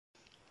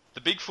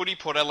The Big Footy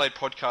Port Adelaide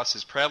podcast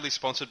is proudly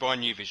sponsored by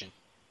New Vision.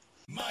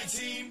 My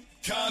team,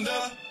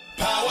 Conda,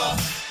 power.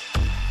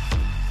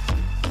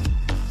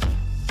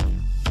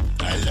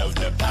 I love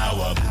the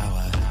power.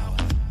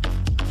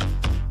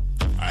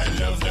 I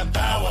love the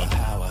power.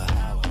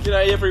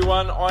 G'day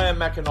everyone, I am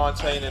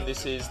Macca19 and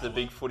this is the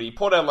Big Footy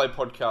Port Adelaide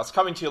podcast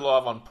coming to you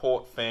live on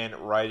Port Fan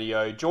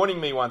Radio.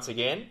 Joining me once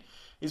again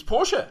is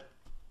Portia.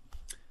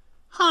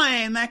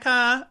 Hi,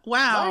 Macca.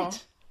 Wow.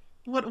 Mate.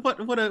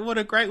 What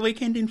a great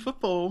weekend in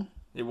football.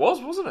 It was,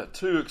 wasn't it?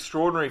 Two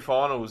extraordinary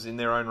finals in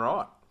their own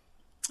right.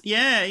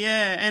 Yeah.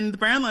 And the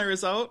Brownlow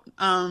result,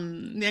 the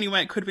only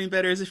way it could have been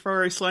better is if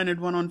Rory Sloane had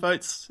won on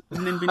votes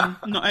and then been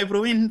not able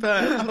to win,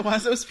 but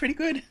otherwise it was pretty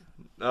good.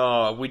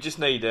 Oh, we just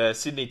need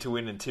Sydney to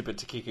win and Tippett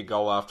to kick a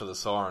goal after the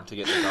siren to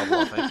get the double,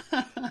 I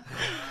think.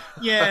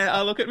 Yeah,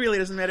 look, it really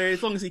doesn't matter.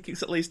 As long as he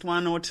kicks at least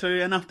one or two,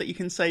 enough that you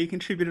can say you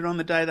contributed on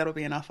the day, that'll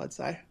be enough, I'd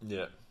say.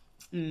 Yeah.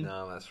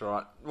 No, that's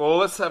right. Well,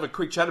 let's have a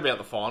quick chat about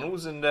the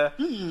finals. And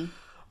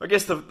I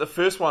guess the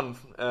first one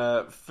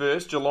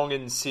first, Geelong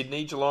in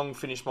Sydney. Geelong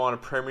finished minor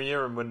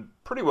premier and were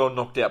pretty well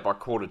knocked out by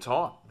quarter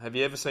time. Have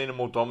you ever seen a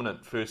more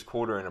dominant first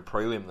quarter in a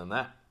prelim than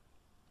that?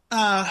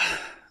 I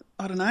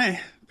don't know.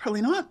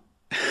 Probably not.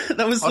 I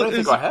don't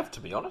think I have, to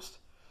be honest.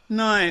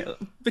 No,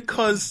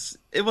 because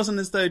it wasn't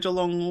as though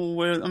Geelong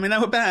were... I mean, they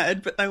were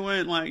bad, but they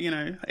weren't like,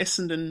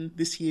 Essendon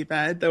this year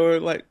bad. They were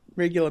like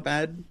regular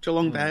bad,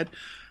 Geelong bad.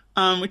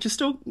 Which is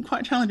still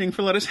quite challenging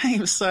for a lot of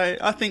teams. So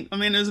I think,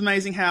 it was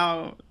amazing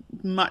how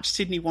much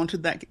Sydney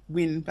wanted that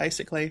win,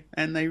 basically,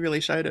 and they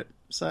really showed it.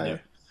 So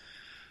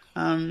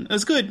it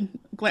was good.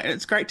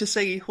 It's great to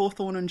see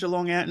Hawthorn and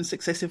Geelong out in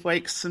successive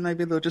weeks, and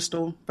maybe they'll just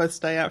all both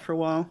stay out for a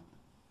while.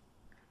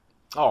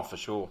 Oh, for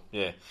sure,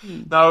 yeah.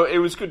 No, it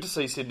was good to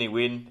see Sydney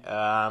win.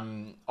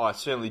 I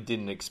certainly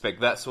didn't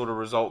expect that sort of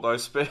result, though,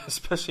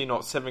 especially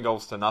not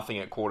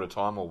 7-0 at quarter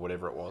time or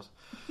whatever it was.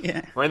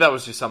 Yeah. I mean, that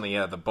was just something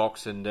out of the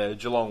box, and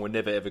Geelong were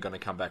never, ever going to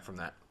come back from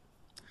that.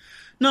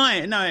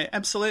 No,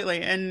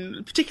 absolutely.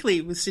 And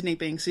particularly with Sydney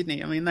being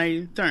Sydney, I mean,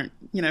 they don't,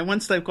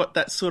 once they've got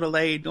that sort of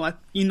lead, like,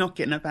 you're not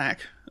getting it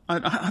back.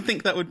 I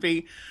think that would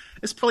be...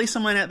 There's probably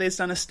someone out there's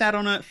done a stat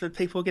on it for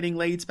people getting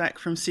leads back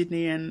from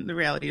Sydney, and the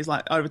reality is,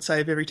 like, I would say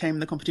of every team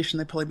in the competition,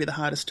 they'd probably be the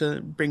hardest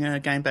to bring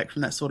a game back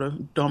from that sort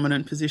of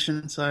dominant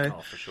position.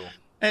 So for sure.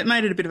 It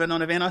made it a bit of a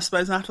non-event, I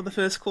suppose, after the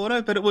first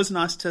quarter, but it was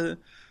nice to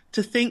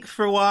think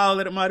for a while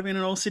that it might have been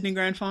an all-Sydney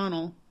grand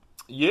final.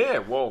 Yeah,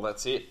 well,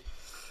 that's it.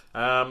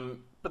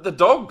 But the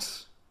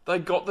Dogs, they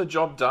got the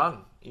job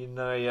done in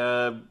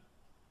a...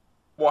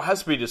 what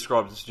has to be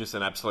described as just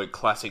an absolute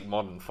classic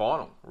modern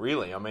final,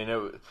 really. I mean,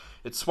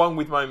 it swung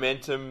with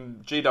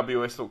momentum.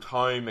 GWS looked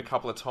home a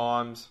couple of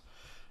times.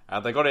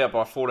 They got out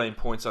by 14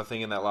 points, I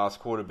think, in that last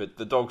quarter, but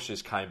the Dogs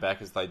just came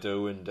back as they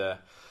do. And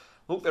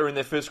look, they're in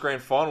their first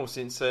grand final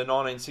since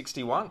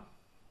 1961.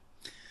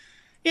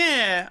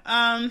 Yeah.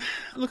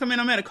 Look, I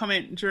made a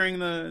comment during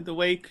the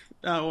week,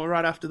 or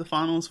right after the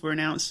finals were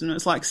announced, and it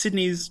was like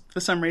Sydney's, for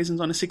some reasons,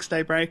 on a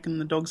 6-day break, and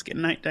the Dogs get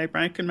an 8-day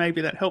break, and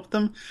maybe that helped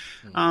them.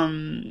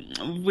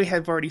 We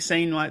have already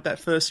seen, like, that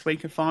first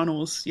week of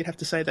finals, you'd have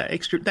to say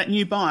that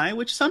new bye,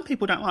 which some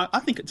people don't like. I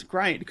think it's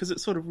great, because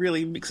it sort of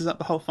really mixes up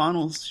the whole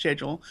finals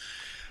schedule.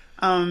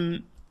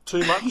 Too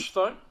much,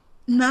 though?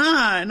 No,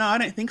 I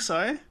don't think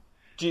so.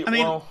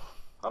 Well,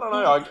 I don't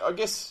know. I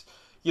guess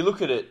you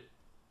look at it,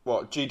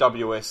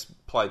 GWS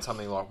played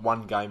something like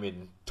one game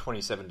in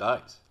 27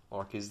 days.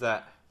 Like, is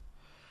that...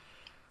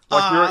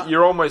 Like,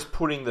 you're almost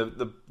putting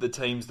the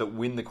teams that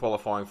win the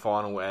qualifying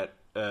final at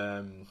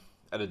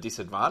a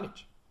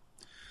disadvantage.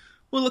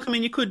 Well, look,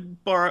 you could,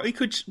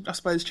 I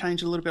suppose,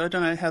 change it a little bit. I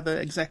don't know how the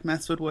exact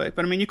maths would work,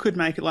 but, you could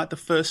make it like the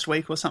first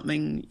week or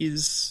something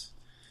is...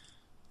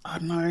 I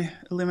don't know,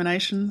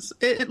 eliminations.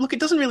 Look, it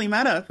doesn't really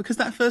matter, because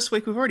that first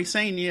week we've already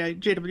seen,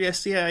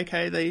 GWS,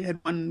 okay, they had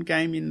one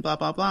game in blah,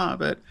 blah, blah,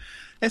 but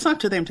it's up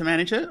to them to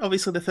manage it.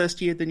 Obviously, the first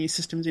year the new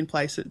system's in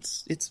place,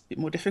 it's a bit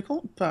more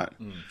difficult, but,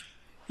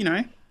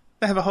 they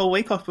have a whole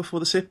week off before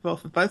the Super Bowl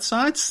for both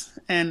sides,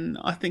 and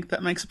I think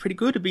that makes it pretty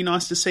good. It'd be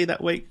nice to see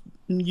that week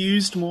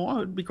used more.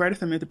 It'd be great if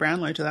they moved the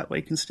Brownlow to that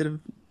week instead of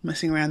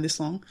messing around this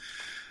long.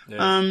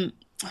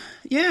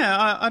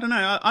 Yeah. I don't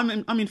know.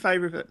 I'm in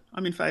favour of it.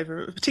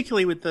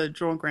 Particularly with the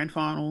drawn grand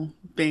final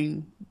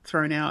being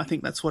thrown out. I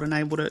think that's what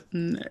enabled it,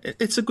 and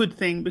it's a good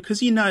thing, because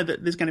that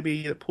there's going to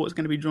be Port's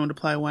going to be drawn to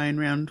play away in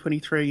round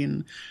 23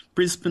 in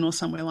Brisbane or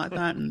somewhere like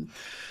that, and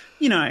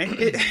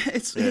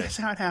it's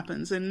how it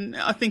happens. And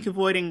I think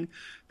avoiding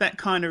that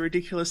kind of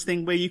ridiculous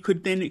thing where you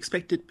could then be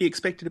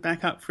expected to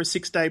back up for a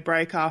 6-day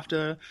break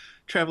after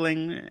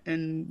travelling,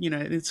 and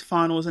it's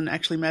finals and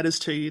actually matters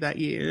to you that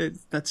year,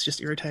 that's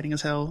just irritating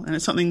as hell, and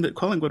it's something that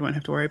Collingwood won't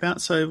have to worry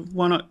about. So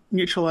why not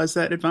neutralise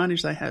that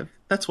advantage they have?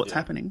 That's what's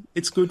happening.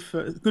 It's good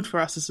for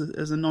us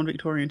as a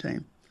non-Victorian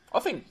team.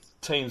 I think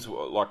teams,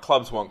 like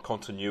clubs, want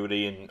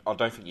continuity, and I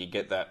don't think you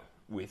get that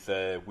with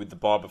the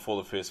bye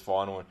before the first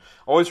final. And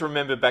I always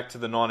remember back to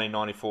the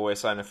 1994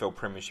 SANFL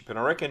Premiership, and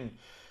I reckon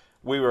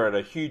we were at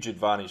a huge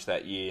advantage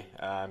that year,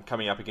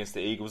 coming up against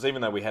the Eagles,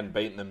 even though we hadn't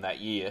beaten them that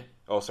year,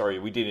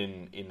 we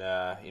did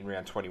in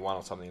round 21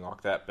 or something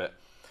like that. But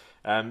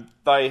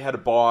they had a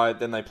bye,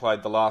 then they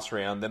played the last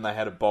round, then they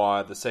had a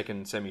bye, the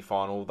second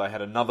semi-final, they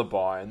had another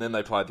bye, and then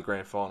they played the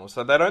grand final.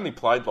 So they'd only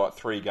played like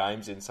 3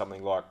 games in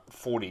something like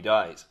 40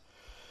 days.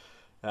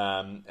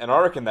 And I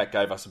reckon that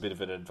gave us a bit of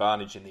an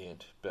advantage in the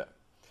end. But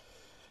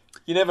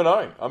you never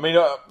know. I mean,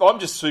 I'm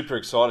just super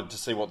excited to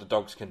see what the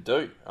Dogs can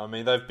do. I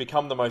mean, they've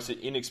become the most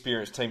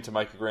inexperienced team to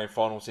make a grand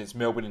final since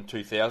Melbourne in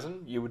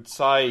 2000. You would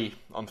say,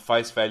 on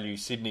face value,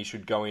 Sydney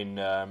should go in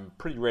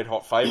pretty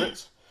red-hot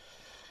favourites.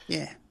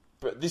 Yeah.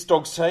 But this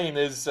Dogs team,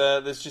 there's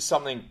just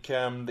something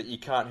that you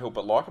can't help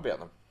but like about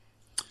them.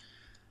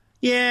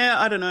 Yeah,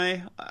 I don't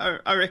know.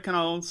 I reckon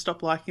I'll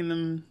stop liking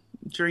them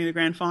during the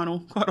grand final,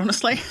 quite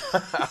honestly.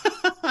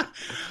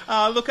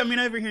 Look, I mean,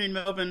 over here in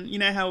Melbourne, you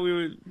know how we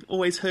were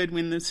always heard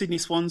when the Sydney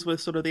Swans were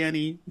sort of the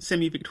only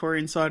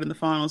semi-Victorian side in the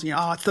finals,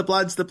 it's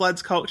the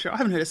Bloods culture. I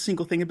haven't heard a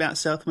single thing about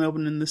South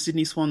Melbourne and the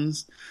Sydney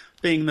Swans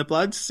being the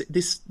Bloods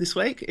this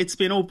week. It's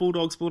been all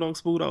Bulldogs,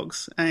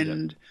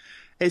 and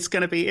everything's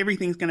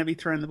going to be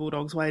thrown the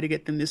Bulldogs' way to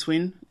get them this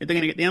win. They're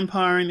going to get the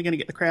umpiring, they're going to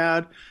get the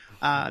crowd,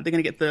 they're going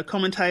to get the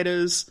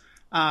commentators.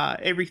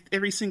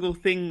 Every single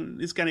thing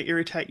is going to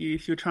irritate you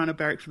if you're trying to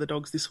barrack for the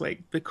Dogs this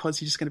week, because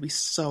you're just going to be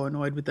so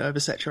annoyed with the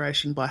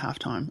oversaturation by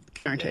halftime,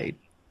 guaranteed.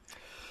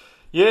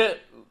 Yeah,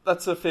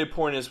 that's a fair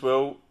point as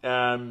well.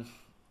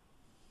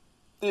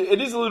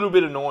 It is a little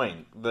bit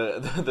annoying,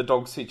 the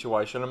Dogs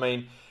situation. I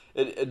mean,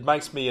 it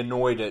makes me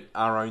annoyed at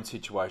our own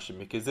situation,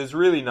 because there's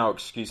really no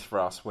excuse for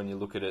us when you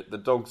look at it. The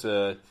Dogs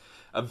are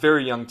a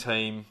very young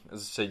team, as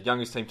I said,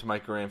 youngest team to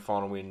make a grand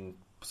final in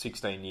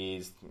 16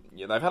 years.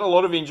 Yeah, they've had a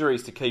lot of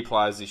injuries to key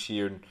players this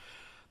year, and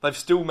they've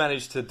still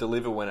managed to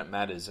deliver when it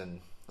matters.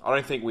 And I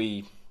don't think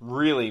we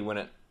really, when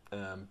it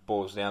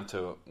boils down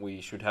to it, we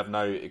should have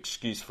no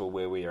excuse for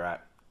where we are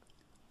at.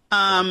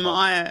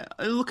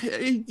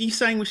 You're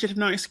saying we should have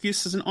no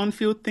excuse as an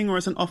on-field thing or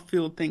as an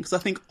off-field thing? Because I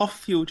think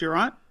off-field, you're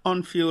right.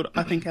 On-field,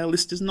 I think our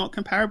list is not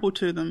comparable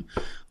to them.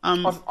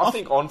 I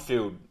think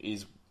on-field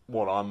is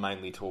what I'm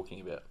mainly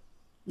talking about.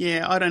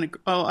 Yeah, I don't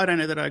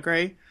know that I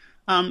agree.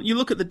 You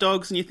look at the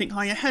Dogs and you think,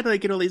 how do they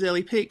get all these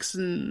early picks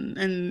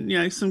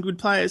and some good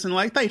players?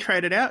 And they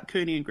traded out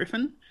Cooney and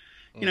Griffin.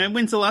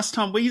 When's the last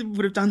time we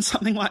would have done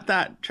something like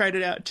that?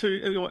 Traded out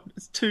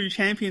two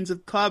champions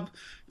of club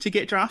to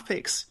get draft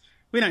picks.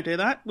 We don't do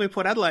that. We're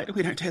Port Adelaide.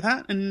 We don't do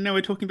that. And now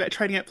we're talking about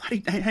trading out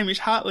bloody Hamish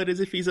Hartlett as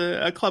if he's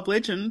a club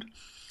legend.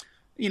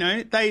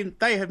 They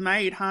have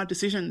made hard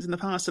decisions in the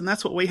past, and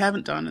that's what we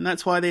haven't done. And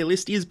that's why their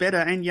list is better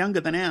and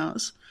younger than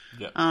ours.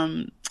 Yep.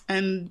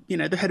 And,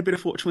 they've had a bit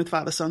of fortune with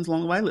father-sons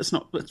along the way. Let's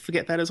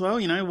forget that as well.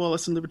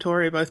 Wallace and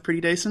Liberatore are both pretty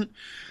decent.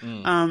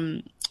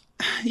 I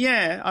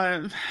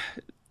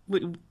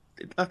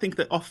think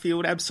that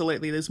off-field,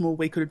 absolutely, there's more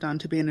we could have done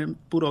to be in a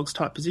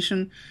Bulldogs-type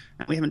position.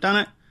 And we haven't done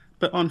it.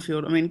 But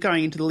on-field, I mean,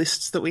 going into the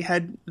lists that we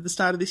had at the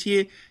start of this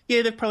year,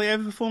 they've probably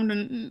overperformed,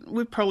 and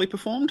we've probably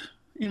performed,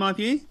 in my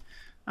view.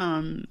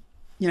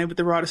 With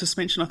the rider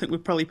suspension, I think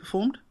we've probably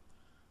performed.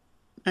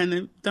 And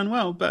they've done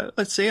well, but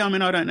let's see. I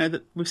mean, I don't know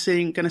that we're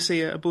going to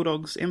see a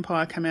Bulldogs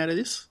empire come out of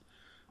this.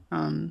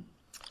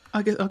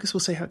 I guess we'll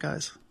see how it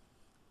goes.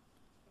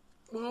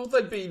 Well,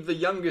 they'd be the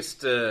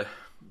youngest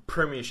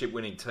premiership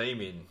winning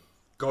team in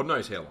God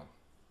knows how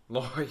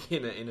long,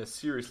 in a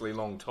seriously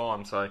long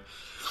time. So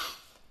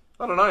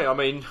I don't know. I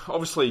mean,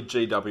 obviously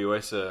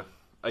GWS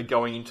are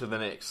going into the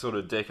next sort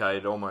of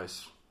decade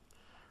almost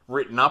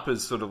written up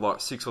as sort of like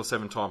 6 or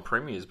 7 time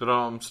premiers, but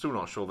I'm still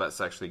not sure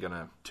that's actually going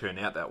to turn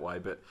out that way.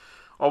 But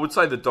I would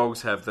say the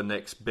Dogs have the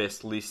next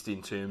best list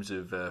in terms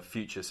of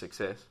future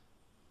success.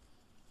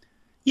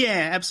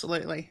 Yeah,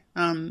 absolutely.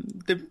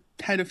 They've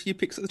had a few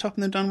picks at the top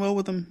and they've done well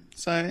with them.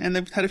 And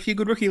they've had a few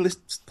good rookie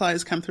list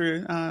players come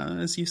through,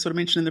 as you sort of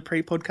mentioned in the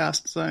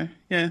pre-podcast. So,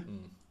 yeah,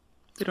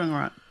 they're doing all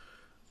right.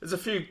 There's a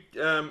few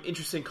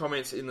interesting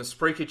comments in the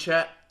Spreaker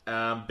chat.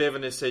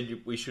 Bevan has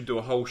said we should do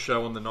a whole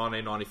show on the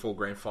 1994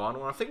 Grand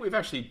Final, and I think we've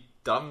actually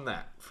done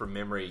that from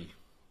memory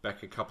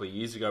back a couple of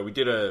years ago. We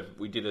did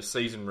a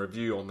season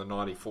review on the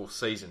 94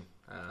 season.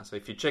 So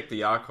if you check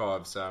the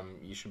archives,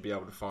 you should be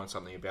able to find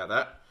something about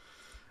that.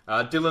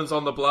 Dylan's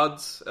on the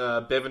Bloods.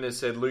 Bevan has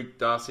said Luke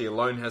Darcy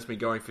alone has me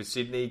going for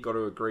Sydney. Got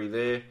to agree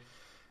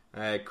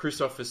there.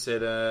 Christoph has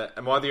said,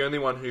 am I the only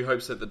one who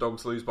hopes that the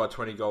Dogs lose by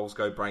 20 goals,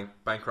 go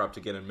bankrupt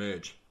again and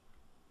merge?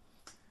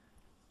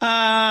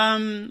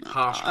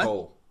 Harsh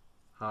call.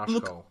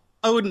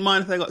 I wouldn't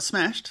mind if they got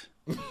smashed.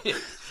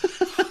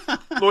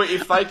 Look,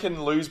 if they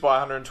can lose by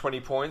 120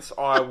 points,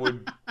 I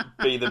would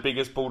be the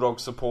biggest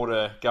Bulldog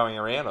supporter going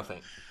around, I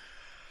think.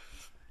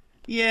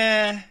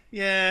 Yeah.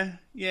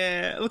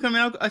 Look, I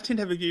mean, I tend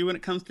to have a view when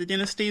it comes to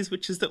dynasties,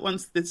 which is that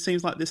once it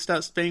seems like this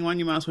starts being one,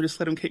 you might as well just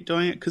let them keep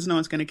doing it because no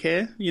one's going to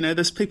care.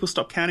 There's people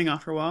stop counting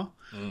after a while.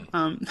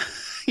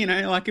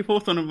 Like if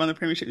Hawthorn had won the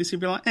premiership this year,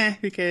 you'd be like,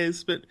 who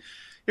cares? But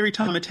every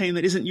time a team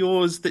that isn't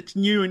yours, that's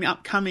new and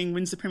upcoming,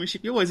 wins the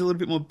premiership, you're always a little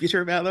bit more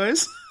bitter about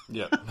those.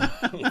 Yeah,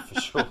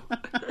 for sure.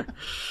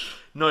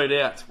 No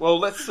doubt. Well,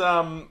 let's.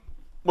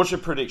 What's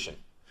your prediction?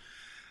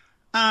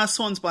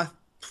 Swans by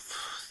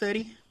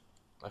 30.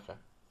 Okay.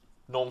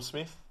 Norm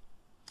Smith?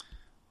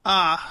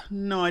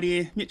 No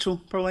idea.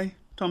 Mitchell, probably.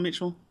 Tom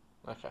Mitchell.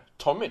 Okay.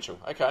 Tom Mitchell.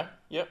 Okay.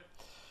 Yep.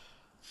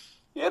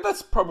 Yeah,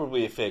 that's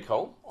probably a fair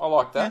call. I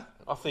like that.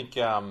 Yeah. I think,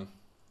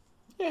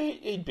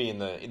 he'd be in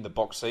the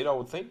box seat, I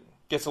would think.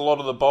 Gets a lot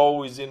of the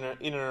bowl, he's in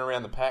and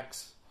around the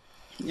packs.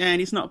 Yeah, and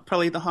he's not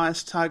probably the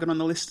highest target on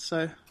the list,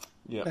 so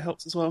that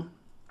helps as well.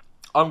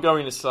 I'm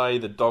going to say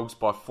the Dogs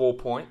by 4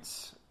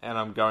 points, and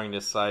I'm going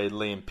to say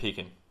Liam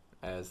Picken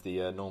as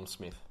the Norm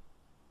Smith.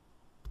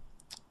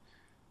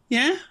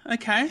 Yeah,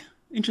 okay.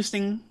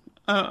 Interesting.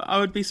 I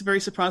would be very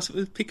surprised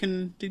if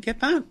Picken did get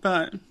that,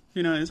 but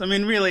who knows? I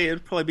mean, really,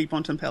 it'd probably be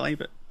Bontempelli,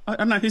 but I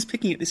don't know who's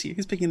picking it this year.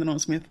 Who's picking the Norm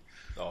Smith?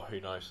 Oh, who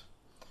knows?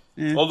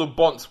 Yeah. Well, the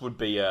Bonts would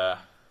be...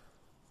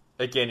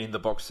 again, in the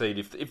box seat,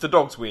 if the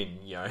Dogs win,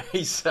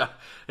 he's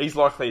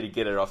likely to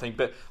get it, I think.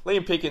 But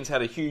Liam Pickens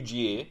had a huge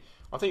year.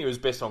 I think he was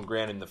best on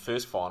ground in the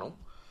first final.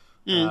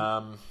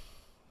 And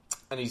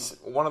he's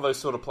one of those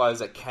sort of players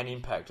that can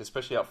impact,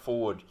 especially up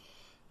forward.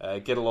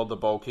 Get a lot of the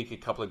ball, kick a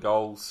couple of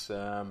goals.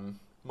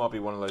 Might be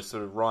one of those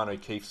sort of Ryan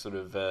O'Keefe sort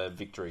of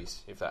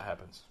victories, if that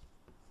happens.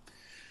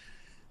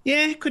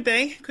 Yeah, could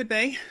be.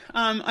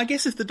 I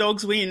guess if the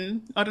Dogs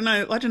win, I don't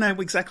know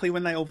exactly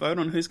when they all vote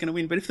on who's going to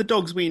win, but if the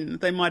Dogs win,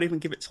 they might even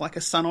give it to like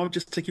a son of,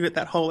 just to give it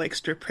that whole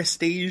extra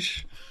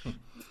prestige,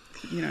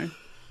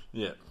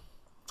 Yeah,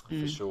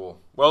 for sure.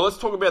 Well, let's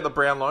talk about the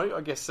Brownlow.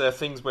 I guess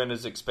things went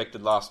as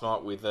expected last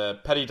night with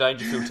Paddy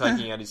Dangerfield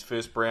taking out his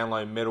first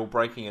Brownlow medal,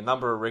 breaking a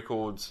number of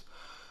records.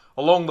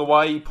 Along the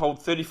way, he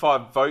polled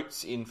 35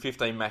 votes in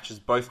 15 matches,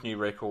 both new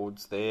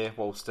records there,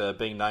 whilst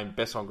being named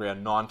best on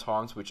ground 9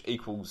 times, which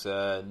equals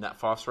Nat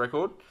Fyfe's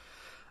record.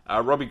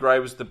 Robbie Gray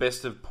was the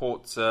best of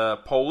Port's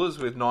pollers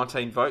with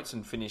 19 votes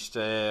and finished,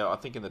 I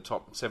think, in the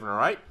top 7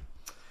 or 8.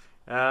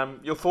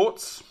 Your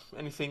thoughts?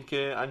 Anything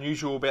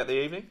unusual about the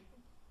evening?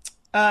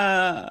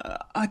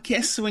 I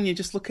guess when you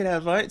just look at our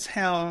votes,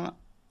 how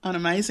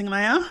unamazing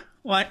they are.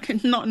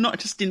 Like, not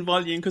just in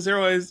volume, because they're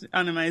always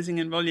unamazing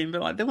in volume,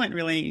 but like there weren't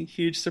really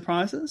huge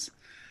surprises.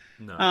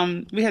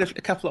 No. We had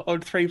a couple of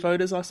odd 3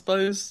 voters, I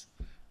suppose,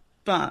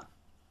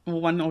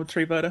 one odd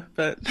 3 voter,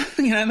 but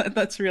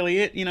that's really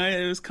it.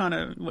 It was kind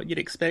of what you'd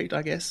expect,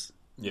 I guess.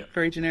 Yeah.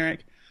 Very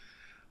generic.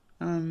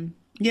 Our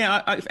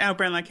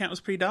Brownlow count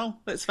was pretty dull.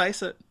 Let's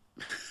face it.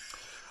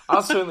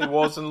 I certainly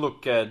was, and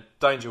look,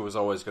 Danger was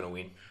always going to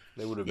win.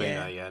 There would have been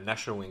a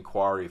national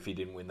inquiry if he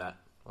didn't win that,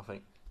 I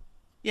think.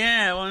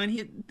 Yeah, well, I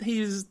mean, he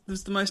was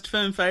the most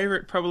firm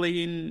favourite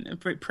probably in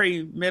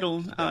pre-medal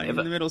in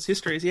the medals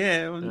histories.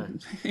 Yeah,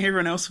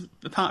 everyone else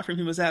apart from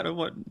him was out at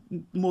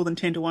more than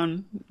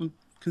 10-1,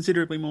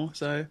 considerably more.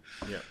 So,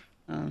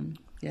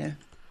 there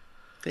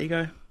you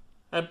go.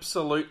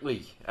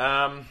 Absolutely.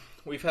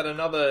 We've had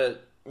a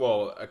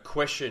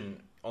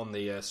question on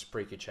the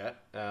Spreaker chat.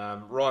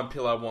 Ryan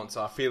Pillar wants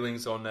our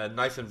feelings on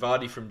Nathan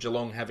Vardy from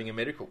Geelong having a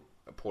medical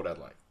at Port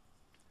Adelaide.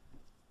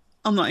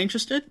 I'm not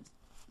interested.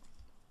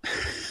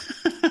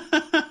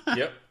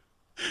 Yep.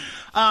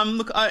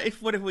 Look,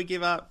 whatever we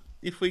give up,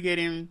 if we get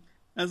him,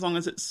 as long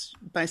as it's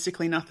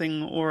basically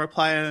nothing or a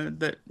player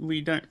that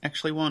we don't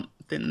actually want,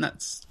 then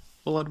that's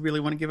all I'd really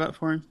want to give up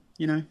for him.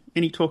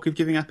 Any talk of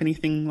giving up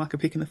anything like a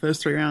pick in the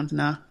first 3 rounds,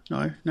 no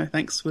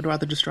thanks. We'd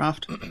rather just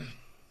draft.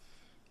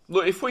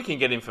 Look, if we can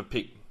get him for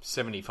pick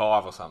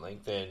 75 or something,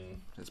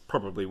 then it's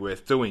probably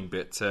worth doing.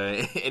 But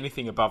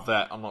anything above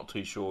that, I'm not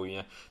too sure.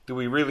 Do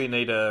we really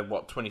need a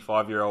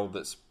 25-year-old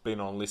that's been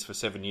on a list for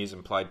 7 years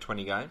and played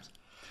 20 games?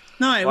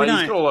 No, we don't.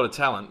 He's got a lot of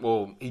talent.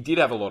 Well, he did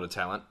have a lot of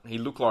talent. He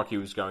looked like he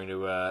was going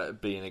to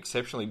be an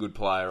exceptionally good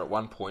player at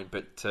one point,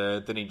 but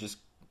then he just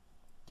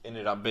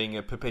ended up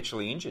being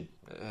perpetually injured.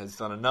 Has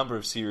done a number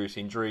of serious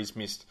injuries,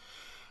 missed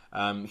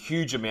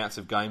huge amounts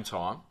of game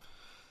time.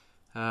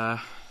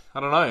 I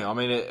don't know. I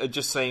mean, it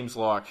just seems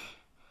like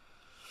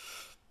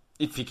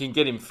if you can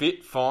get him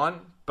fit,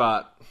 fine.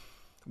 But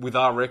with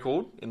our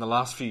record in the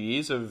last few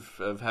years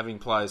of having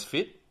players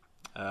fit,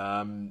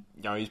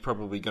 he's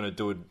probably going to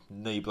do a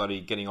knee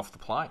bloody getting off the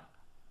plane.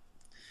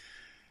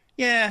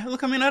 Yeah,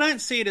 look, I mean, I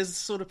don't see it as the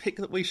sort of pick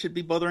that we should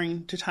be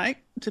bothering to take,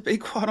 to be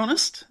quite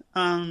honest.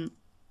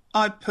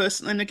 I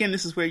personally, and again,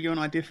 this is where you and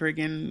I differ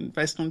again,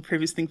 based on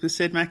previous things we've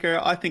said,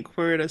 Macca, I think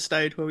we're at a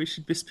stage where we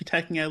should just be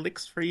taking our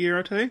licks for a year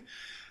or two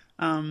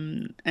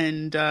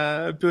and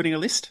building a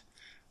list.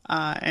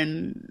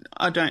 And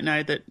I don't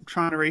know that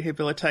trying to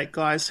rehabilitate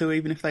guys who,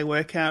 even if they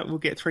work out, we'll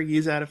get 3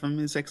 years out of them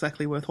is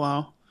exactly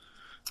worthwhile.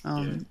 So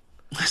I'm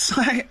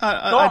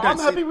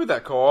happy with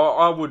that, Kyle.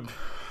 I would...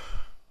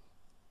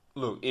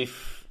 Look,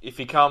 if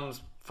he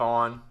comes,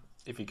 fine.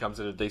 If he comes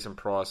at a decent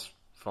price,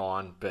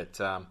 fine. But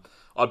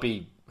I'd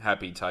be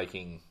happy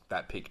taking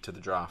that pick to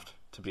the draft,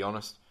 to be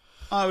honest.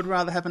 I would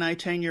rather have an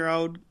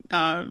 18-year-old,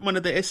 one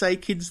of the SA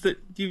kids that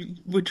you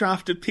would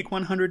draft at pick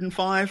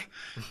 105,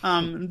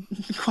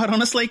 quite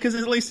honestly, because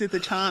at least there's a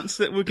chance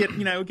that we'll get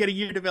a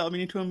year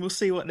development into them. We'll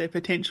see what their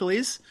potential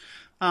is.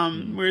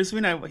 Whereas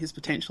we know what his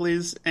potential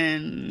is,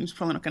 and he's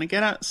probably not going to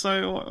get it.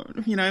 So,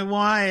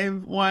 why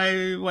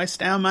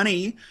waste our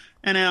money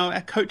and our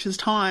coaches'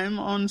 time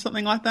on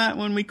something like that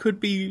when we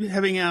could be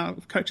having our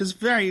coaches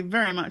very,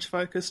 very much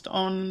focused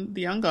on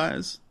the young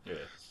guys? Yeah.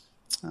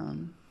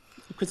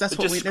 Because that's It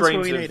what just we that's what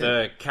screams we of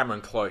needed.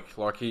 Cameron Cloke.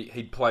 Like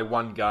he'd play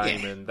one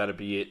game and that'd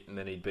be it, and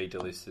then he'd be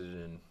delisted,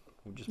 and it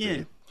would just be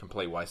a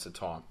complete waste of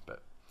time.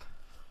 But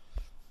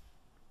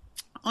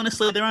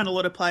Honestly, there aren't a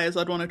lot of players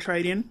I'd want to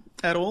trade in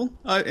at all.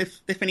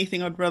 If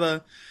anything, I'd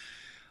rather,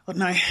 I don't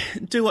know,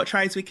 do what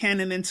trades we can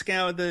and then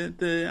scour the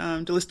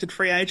delisted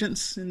free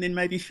agents and then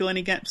maybe fill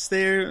any gaps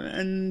there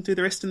and do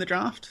the rest in the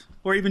draft.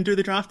 Or even do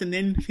the draft and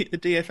then hit the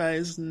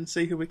DFAs and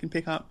see who we can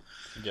pick up.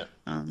 yeah.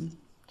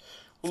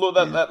 Well,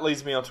 look, that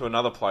leads me on to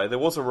another player. There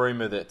was a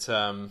rumour that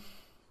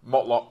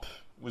Motlop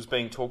was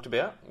being talked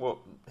about.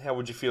 How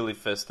would you feel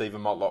if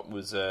Stephen Motlop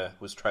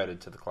was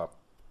traded to the club?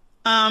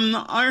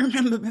 I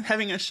remember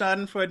having a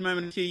Schadenfreude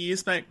moment a few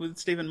years back with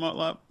Stephen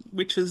Motlop,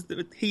 which was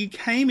that he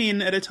came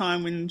in at a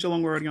time when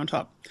Geelong were already on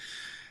top.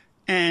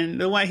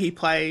 And the way he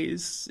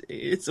plays,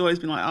 it's always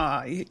been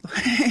like,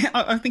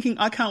 I'm thinking,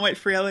 I can't wait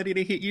for reality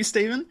to hit you,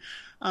 Stephen.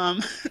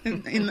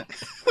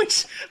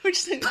 Which like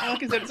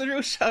I said, it's a real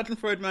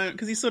Schadenfreude moment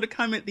because he sort of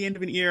come at the end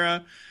of an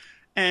era,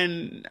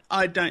 and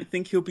I don't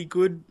think he'll be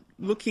good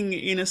looking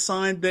in a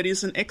side that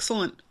isn't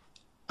excellent.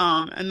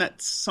 And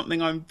that's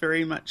something I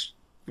very much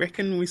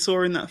reckon we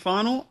saw in that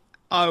final.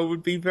 I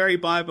would be very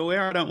buyer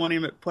beware. I don't want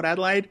him at Port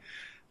Adelaide.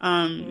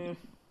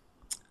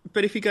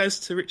 But if he goes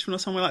to Richmond or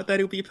somewhere like that,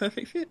 he'll be a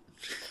perfect fit.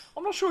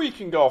 I'm not sure you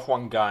can go off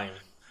one game,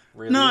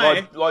 really.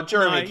 No, like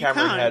Jeremy you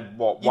Cameron can't. had,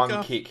 You one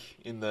go- kick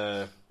in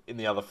the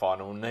other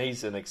final, and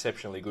he's an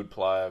exceptionally good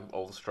player,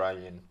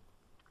 All-Australian.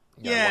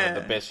 One of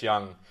the best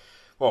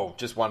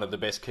just one of the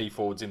best key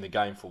forwards in the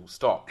game, full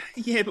stop.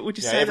 Yeah, but would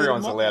you say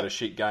everyone's that allowed a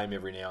shit game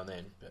every now and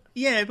then. But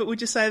Yeah, but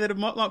would you say that of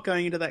Motlop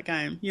going into that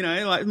game?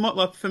 Like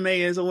Motlop for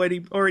me has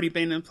already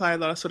been a player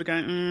that I sort of go,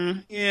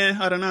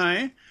 I don't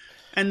know,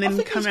 and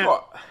then come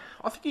out.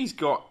 I think he's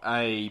got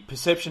a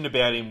perception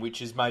about him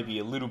which is maybe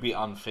a little bit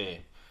unfair.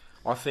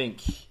 I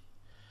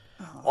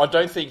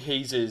don't think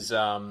he's as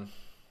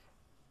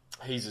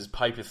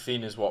paper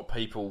thin as what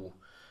people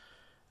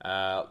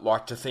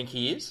like to think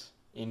he is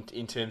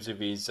in terms of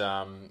his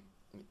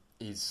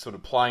sort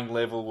of playing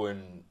level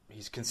and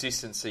his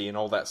consistency and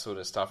all that sort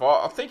of stuff.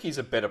 I think he's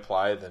a better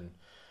player than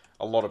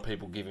a lot of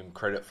people give him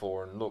credit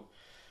for. And look,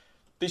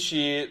 this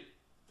year,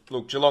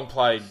 Geelong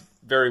played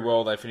very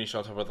well. They finished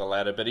on top of the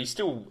ladder, but he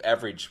still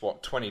averaged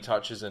 20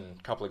 touches and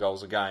a couple of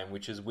goals a game,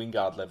 which is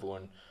Wingard level.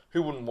 And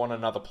who wouldn't want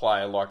another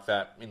player like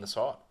that in the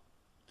side?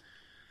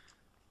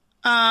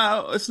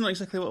 It's not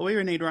exactly what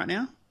we need right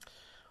now.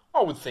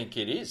 I would think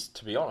it is,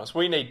 to be honest.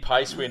 We need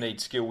pace, we need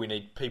skill, we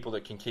need people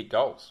that can kick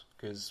goals.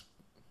 Because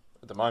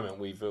at the moment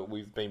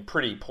we've been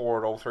pretty poor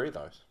at all three of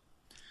those.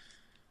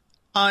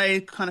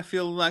 I kind of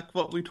feel like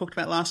what we talked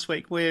about last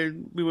week, where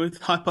we were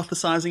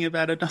hypothesising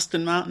about a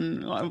Dustin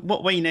Martin.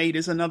 What we need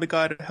is another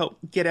guy to help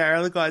get our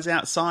other guys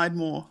outside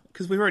more,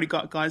 because we've already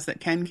got guys that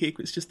can kick.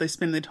 It's just they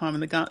spend their time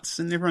in the guts,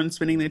 and everyone's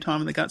spending their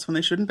time in the guts when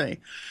they shouldn't be.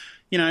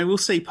 We'll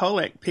see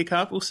Polek pick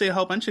up. We'll see a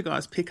whole bunch of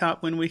guys pick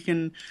up when we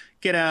can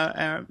get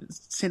our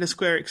centre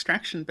square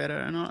extraction better.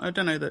 And I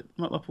don't know that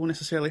Motlop will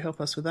necessarily help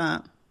us with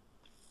that.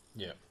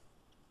 Yeah.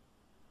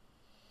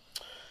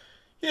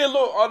 Yeah,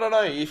 look, I don't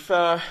know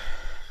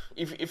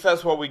if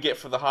that's what we get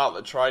for the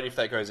Hartlett trade. If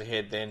that goes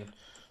ahead, then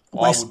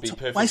I would be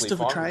perfectly waste of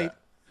fine a trade.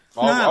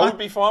 with that. I would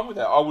be fine with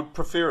that. I would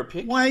prefer a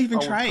pick. Why even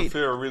I trade? would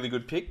prefer a really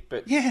good pick.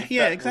 But Yeah, if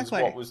that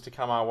exactly. was what was to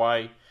come our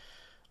way,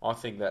 I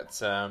think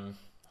that's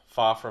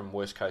far from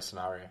worst case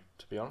scenario,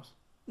 to be honest.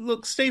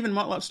 Look, Stephen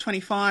Motlop's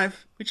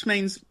 25, which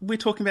means we're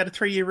talking about a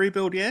 3-year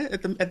rebuild,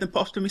 at the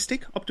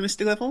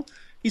optimistic level.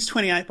 He's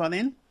 28 by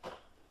then.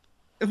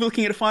 If we're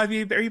looking at a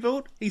 5-year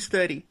rebuild, he's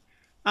 30.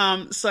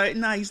 So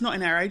no, he's not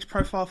in our age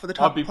profile for the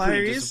type I'd be of player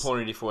pretty he is.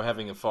 disappointed if we're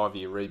having a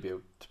 5-year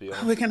rebuild, to be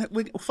honest.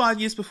 We're 5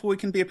 years before we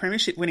can be a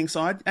premiership winning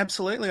side.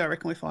 Absolutely, I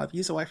reckon we're 5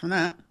 years away from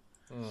that.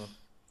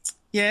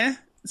 Yeah,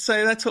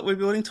 so that's what we're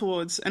building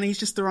towards. And he's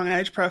just the wrong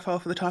age profile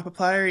for the type of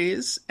player he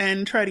is.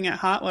 And trading out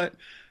Hartlett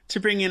to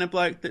bring in a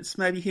bloke that's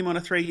maybe him on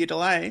a 3-year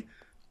delay,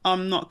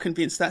 I'm not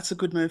convinced that's a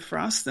good move for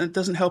us. It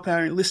doesn't help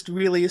our list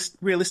really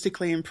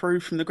realistically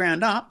improve from the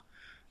ground up.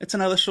 It's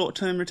another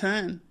short-term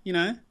return,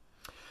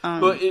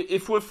 But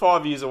if we're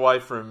 5 years away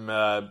from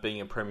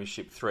being a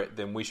premiership threat,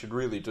 then we should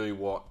really do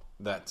what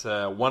that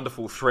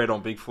wonderful thread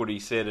on Big Footy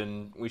said,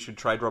 and we should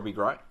trade Robbie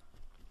Gray.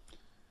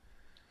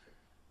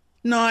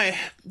 No,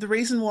 the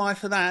reason why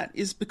for that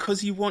is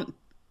because you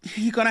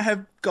got to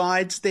have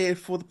guides there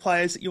for the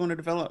players that you want to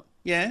develop.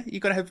 Yeah, you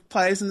got to have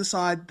players in the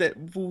side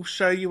that will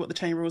show you what the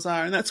team rules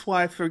are, and that's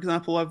why, for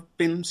example, I've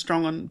been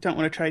strong on don't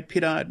want to trade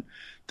Pittard,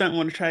 don't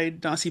want to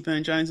trade Darcy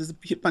Byrne-Jones. There's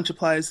a bunch of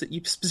players that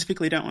you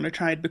specifically don't want to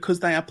trade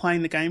because they are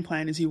playing the game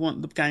plan as you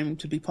want the game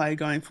to be played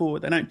going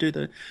forward. They don't do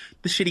the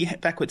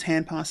shitty backwards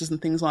hand passes and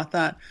things like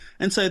that.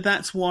 And so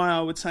that's why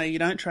I would say you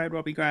don't trade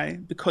Robbie Gray,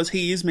 because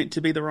he is meant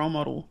to be the role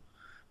model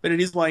But it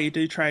is why you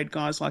do trade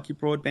guys like your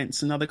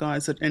Broadbents and other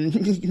guys,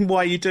 and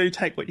why you do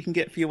take what you can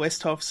get for your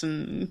Westhoffs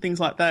and things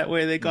like that,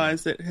 where they're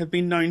guys that have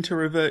been known to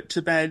revert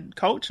to bad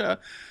culture,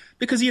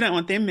 because you don't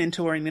want them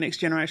mentoring the next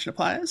generation of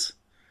players.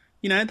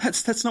 You know,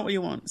 that's not what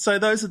you want. So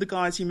those are the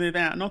guys you move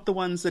out, not the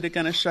ones that are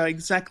going to show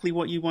exactly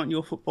what you want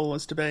your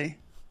footballers to be.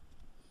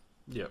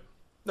 Yep.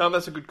 No,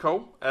 that's a good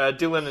call.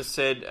 Dylan has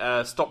said,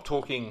 stop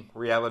talking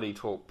reality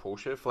talk,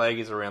 Porsche. Flag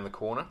is around the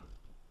corner.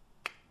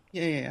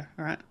 Yeah,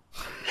 all right.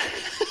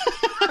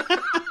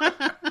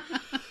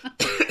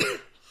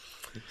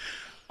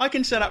 I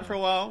can shut up for a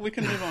while. We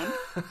can move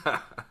on.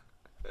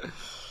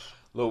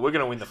 Look, we're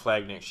going to win the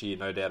flag next year,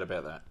 no doubt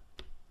about that.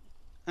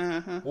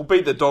 Uh-huh. We'll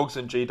beat the Dogs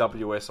and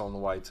GWS on the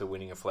way to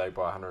winning a flag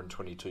by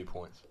 122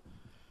 points.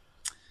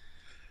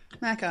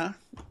 Macca.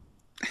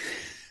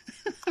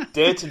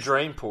 Dare to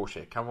dream,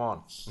 Porsche. Come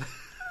on.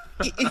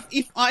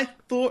 If I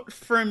thought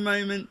for a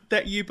moment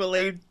that you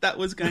believed that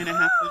was going to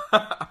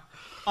happen,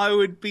 I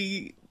would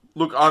be...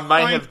 Look, I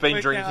may have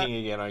been drinking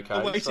again, okay?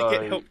 A way to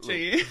get help to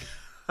you.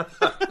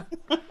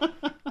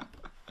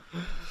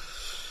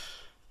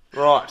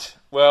 Right.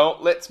 Well,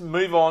 let's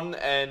move on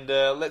and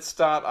let's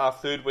start our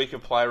third week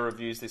of player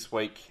reviews this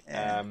week.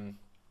 Yeah.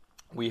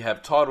 We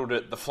have titled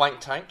it The Flank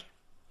Tank.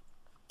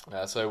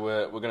 So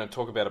we're going to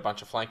talk about a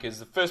bunch of flankers.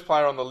 The first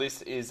player on the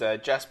list is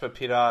Jasper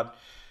Pittard,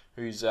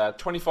 who's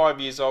 25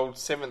 years old,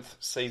 7th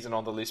season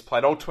on the list,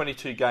 played all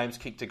 22 games,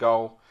 kicked a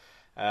goal,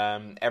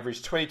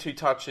 averaged 22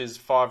 touches,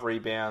 5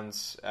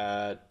 rebounds,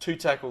 2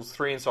 tackles,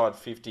 3 inside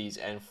 50s,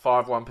 and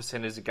 5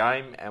 1%ers a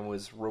game, and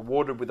was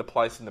rewarded with a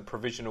place in the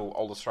provisional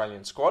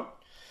All-Australian squad.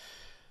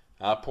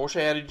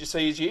 Porsche, how did you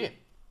see his year?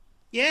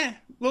 Yeah,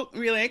 look,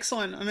 really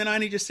excellent. I mean, I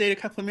only just said a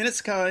couple of minutes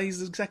ago, he's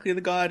exactly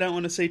the guy I don't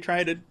want to see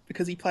traded,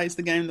 because he plays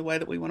the game the way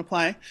that we want to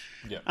play.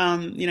 Yep.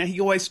 You know, he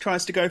always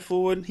tries to go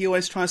forward. He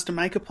always tries to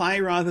make a play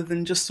rather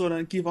than just sort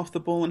of give off the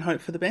ball and hope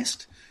for the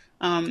best.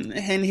 And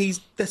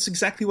that's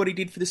exactly what he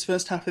did for this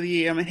first half of the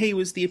year. I mean, he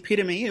was the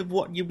epitome of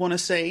what you want to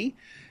see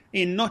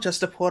in not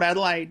just a Port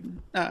Adelaide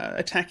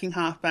attacking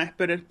halfback,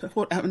 but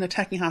an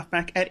attacking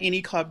halfback at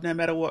any club, no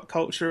matter what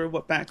culture or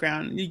what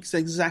background. He's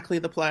exactly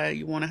the player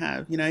you want to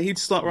have. You know, he'd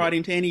slot right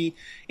into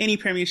any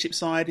premiership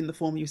side in the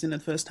form he was in the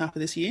first half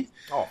of this year.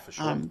 Oh, for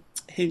sure.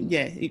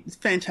 He's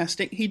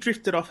fantastic. He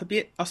drifted off a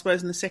bit, I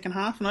suppose, in the second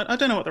half, and I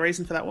don't know what the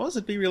reason for that was.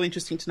 It'd be really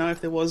interesting to know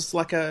if there was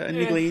like a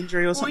niggly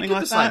injury or something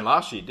like that. He did the same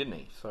last year, didn't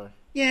he? So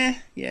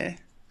yeah.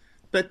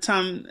 But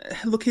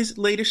look, his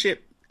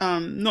leadership.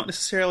 Not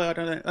necessarily.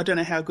 I don't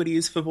know how good he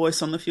is for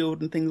voice on the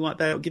field and things like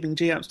that, or giving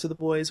G-ups to the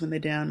boys when they're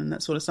down and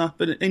that sort of stuff.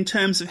 But in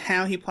terms of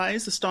how he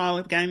plays, the style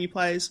of game he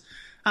plays,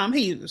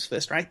 he was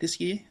first rate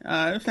this year.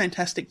 A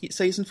fantastic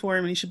season for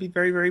him, and he should be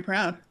very, very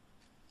proud.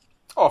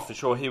 Oh, for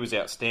sure, he was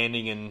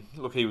outstanding, and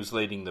look, he was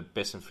leading the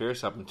best and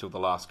fairest up until the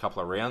last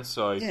couple of rounds.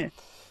 So yeah.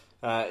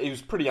 He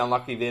was pretty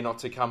unlucky there not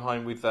to come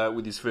home with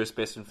his first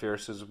best and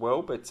fairest as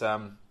well. But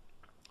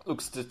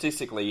look,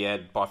 statistically, he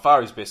had by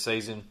far his best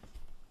season.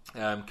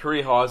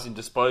 Career highs in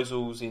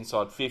disposals,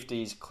 inside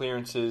 50s,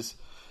 clearances,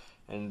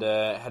 and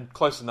had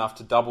close enough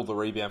to double the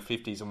rebound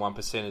 50s and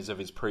 1%ers of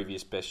his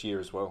previous best year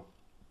as well.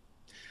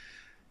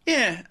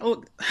 Yeah,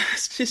 look,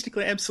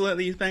 statistically,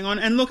 absolutely, he's bang on.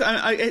 And look,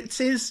 it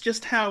says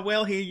just how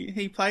well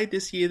he played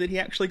this year that he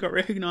actually got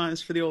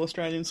recognised for the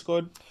All-Australian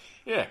squad.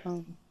 Yeah.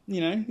 You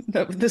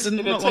know, this is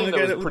in not a long team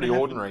ago that was pretty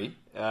ordinary.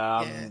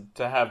 Yeah.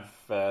 To have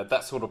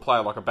that sort of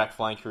player like a back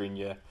flanker in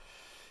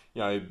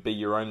your, be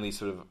your only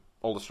sort of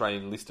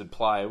All-Australian listed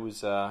player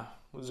was a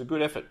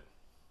good effort.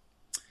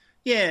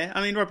 Yeah,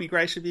 I mean, Robbie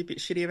Gray should be a bit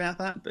shitty about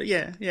that, but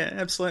yeah,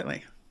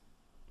 absolutely.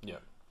 Yeah.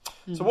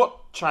 So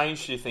what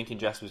changed, do you think, in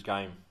Jasper's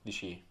game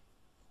this year?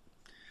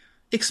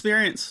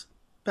 Experience,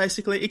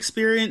 basically.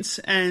 Experience,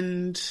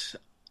 and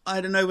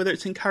I don't know whether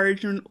it's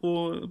encouragement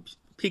or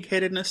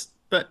pig-headedness,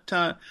 but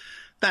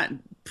that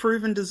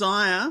proven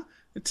desire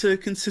to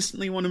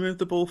consistently want to move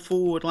the ball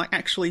forward, like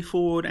actually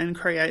forward and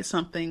create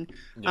something.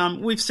 Yeah.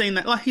 We've seen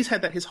that, like he's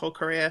had that his whole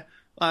career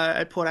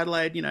at Port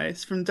Adelaide. You know,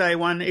 it's from day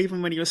one,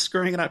 even when he was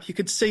screwing it up, you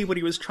could see what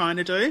he was trying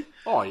to do.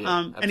 Oh,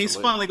 yeah, and he's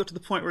finally got to the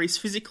point where he's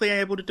physically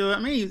able to do it. I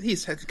mean,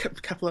 he's had a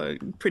couple of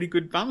pretty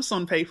good bumps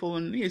on people,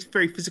 and he's a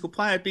very physical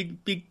player,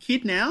 big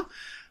kid now.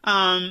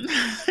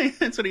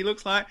 That's what he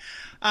looks like.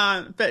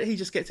 But he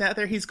just gets out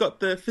there. He's got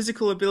the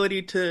physical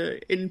ability to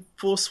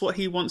enforce what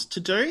he wants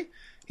to do.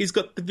 He's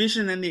got the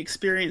vision and the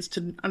experience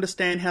to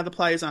understand how the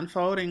play is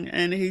unfolding,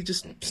 and he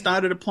just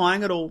started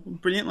applying it all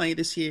brilliantly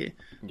this year.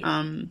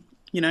 Yeah.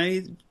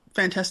 He's a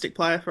fantastic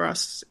player for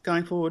us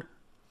going forward.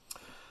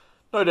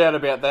 No doubt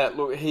about that.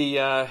 Look,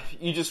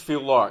 you just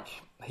feel like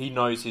he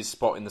knows his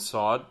spot in the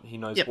side. He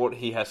knows what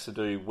he has to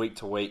do week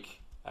to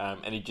week,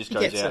 and he just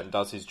goes out and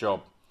does his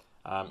job,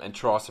 and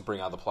tries to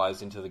bring other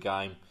players into the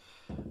game.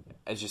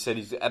 As you said,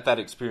 he's at that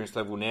experience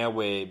level now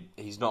where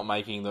he's not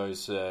making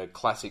those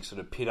classic sort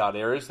of Pittard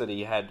errors that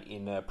he had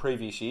in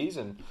previous years.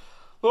 And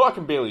look, I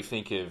can barely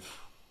think of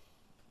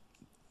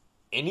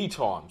any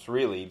times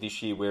really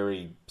this year where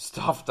he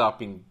stuffed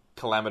up in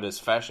calamitous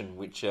fashion,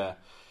 which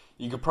you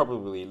you could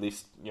probably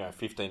list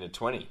 15 to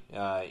 20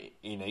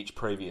 in each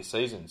previous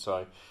season.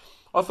 So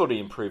I thought he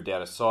improved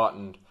out of sight.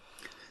 And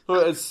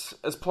look,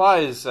 as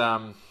players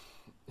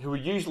who are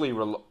usually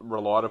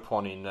relied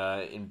upon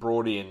in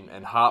Brody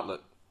and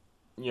Hartlett,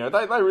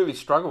 they really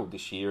struggled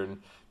this year.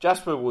 And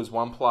Jasper was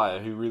one player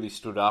who really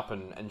stood up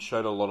and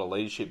showed a lot of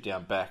leadership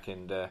down back.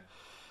 And do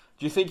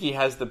you think he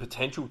has the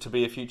potential to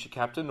be a future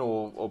captain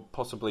or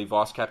possibly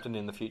vice captain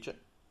in the future?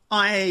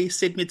 I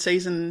said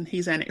mid-season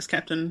he's our next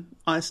captain.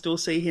 I still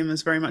see him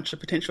as very much a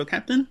potential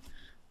captain.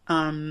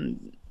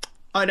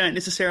 I don't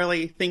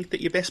necessarily think that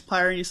your best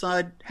player in your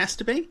side has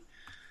to be,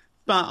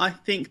 but I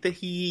think that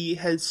he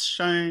has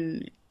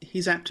shown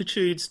his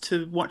aptitudes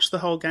to watch the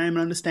whole game and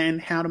understand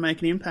how to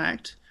make an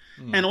impact.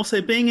 And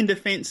also being in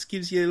defence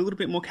gives you a little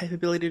bit more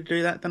capability to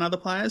do that than other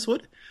players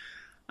would.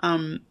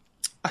 I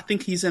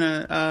think he's in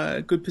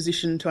a good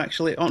position to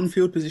actually,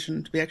 on-field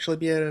position, to be able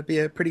to be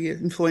a pretty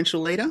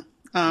influential leader.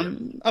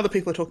 Other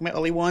people are talking about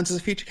Ollie Wines as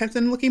a future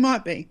captain. Look, he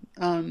might be.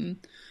 I'm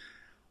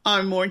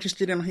more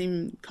interested in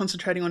him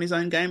concentrating on his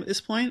own game at this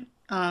point,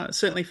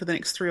 certainly for the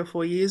next 3 or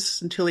 4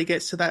 years until he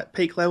gets to that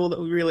peak level that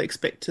we really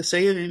expect to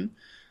see of him.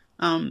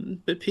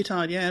 But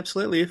Pittard, yeah,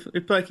 absolutely. If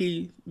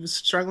Berkey was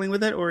struggling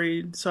with it or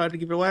he decided to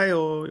give it away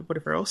or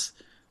whatever else,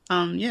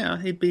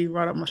 he'd be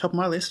right up my top of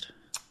my list.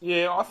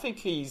 Yeah, I think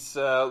he's...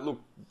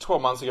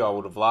 12 months ago I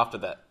would have laughed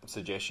at that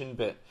suggestion,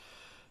 but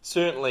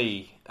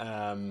certainly...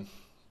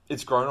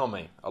 it's grown on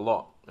me a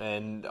lot,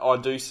 and I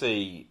do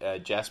see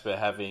Jasper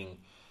having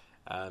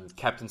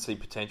captaincy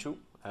potential.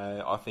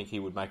 I think he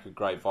would make a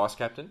great vice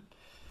captain,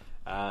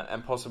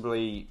 and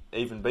possibly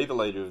even be the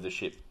leader of the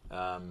ship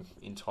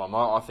in time.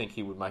 I think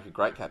he would make a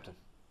great captain.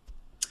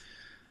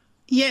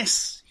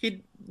 Yes,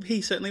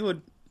 he certainly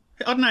would.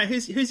 I don't know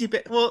who's your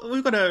bet. Well,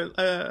 we've got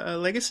a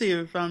legacy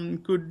of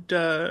good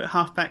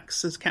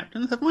halfbacks as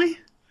captains, haven't we?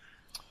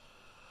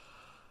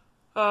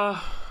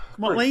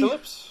 Greg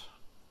Phillips.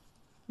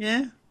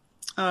 Yeah.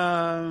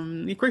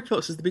 Greg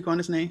Phillips is the big one,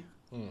 isn't he?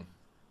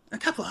 A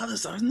couple of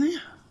others, though, isn't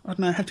there? I don't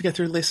know. I have to go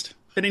through a list.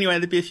 But anyway,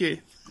 there'd be a few.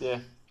 Yeah.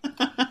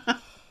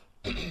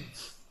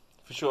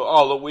 For sure.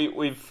 Oh, look,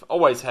 we've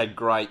always had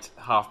great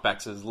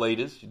halfbacks as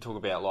leaders. You talk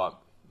about like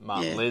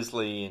Martin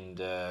Leslie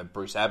and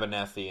Bruce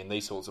Abernathy and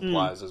these sorts of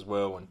players as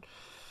well. And,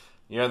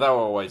 they were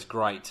always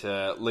great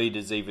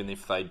leaders, even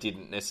if they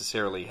didn't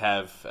necessarily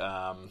have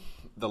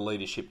the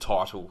leadership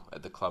title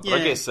at the club. But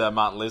I guess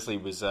Martin Leslie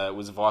was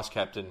a vice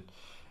captain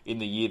in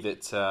the year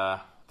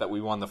that we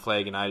won the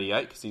flag in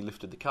 '88 because he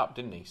lifted the cup,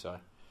 didn't he? So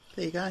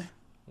there you go.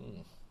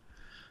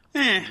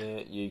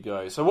 There you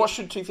go. So what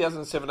should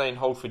 2017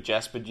 hold for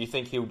Jasper? Do you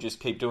think he'll just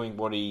keep doing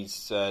what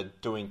he's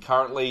doing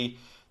currently?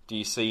 Do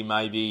you see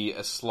maybe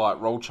a slight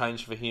role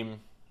change for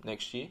him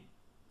next year?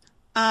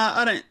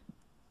 I don't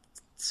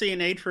see a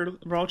need for a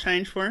role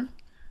change for him.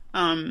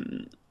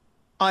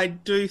 I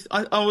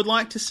would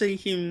like to see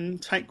him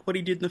take what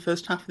he did in the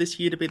first half of this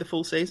year to be the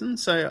full season.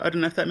 So I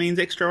don't know if that means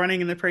extra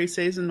running in the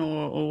pre-season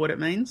or what it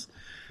means.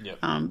 Yep.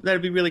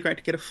 That'd be really great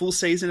to get a full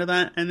season of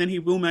that, and then he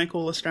will make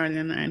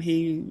All-Australian. And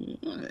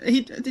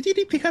did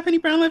he pick up any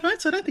Brownlow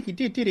votes? I don't think he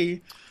did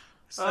he?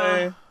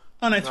 So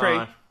 3.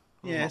 No,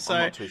 Yeah,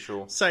 I'm not too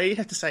sure. So you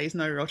have to say he's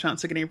no real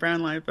chance of getting a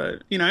Brownlow,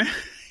 but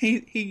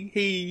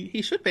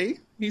he should be.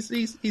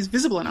 He's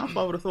visible enough,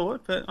 I would have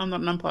thought, but I'm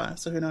not an umpire,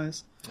 so who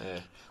knows? Yeah.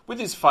 With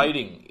his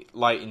fading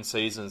late in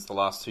seasons the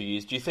last 2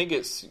 years, do you think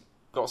it's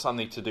got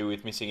something to do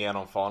with missing out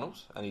on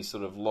finals and he's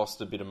sort of lost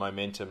a bit of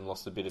momentum,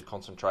 lost a bit of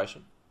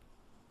concentration?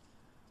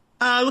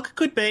 Look, it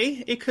could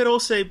be. It could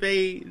also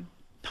be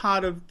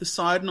part of the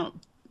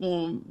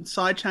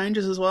side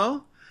changes as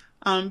well.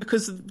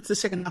 Because the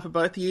second half of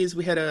both years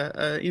we had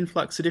a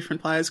influx of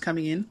different players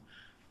coming in.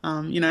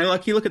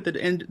 Like you look at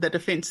the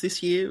defence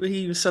this year,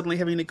 he was suddenly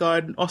having to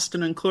guide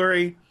Austin and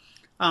Cleary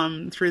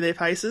through their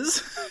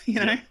paces,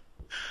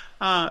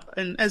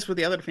 and as with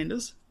the other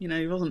defenders,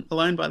 he wasn't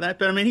alone by that.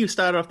 But I mean, he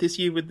started off this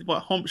year with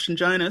Homsch and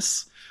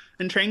Jonas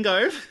and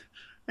Trengove,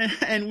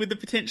 and with the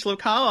potential of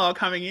Carlisle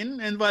coming in,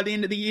 and by the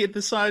end of the year,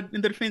 the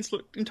defence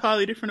looked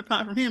entirely different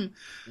apart from him.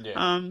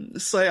 Yeah.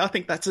 So I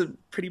think that's a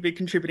pretty big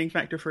contributing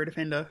factor for a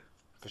defender.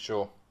 For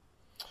sure.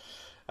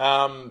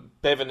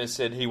 Bevan has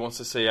said he wants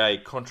to see a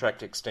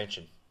contract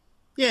extension.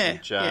 Yeah.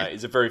 Which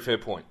is a very fair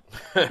point.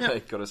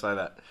 Got to say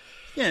that.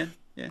 Yeah.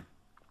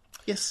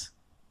 Yes.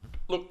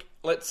 Look,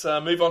 let's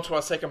move on to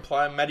our second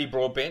player, Matty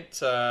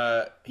Broadbent.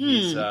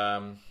 He's,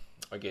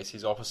 I guess,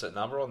 his opposite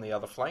number on the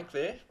other flank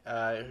there,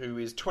 who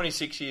is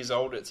 26 years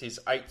old. It's his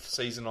 8th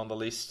season on the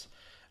list.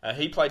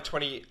 He played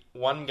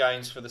 21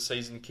 games for the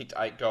season, kicked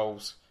 8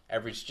 goals,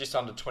 averaged just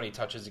under 20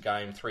 touches a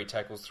game, 3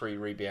 tackles, 3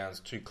 rebounds,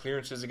 2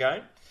 clearances a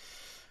game.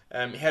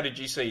 How did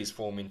you see his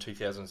form in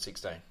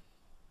 2016?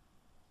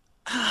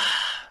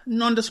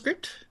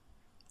 Nondescript.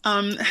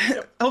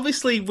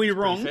 Obviously we're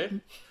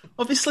wrong.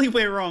 Obviously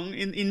we're wrong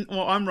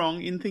I'm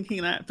wrong in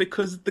thinking that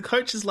because the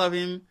coaches love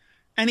him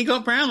and he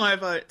got Brownlow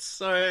votes.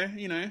 So,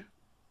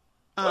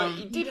 Well,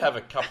 he did have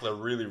a couple of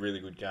really, really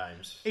good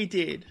games. He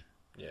did.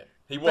 Yeah.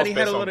 He was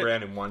best on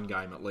ground in one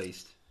game at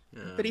least.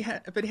 But he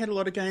had a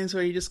lot of games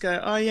where you just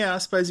go, oh yeah, I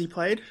suppose he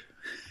played.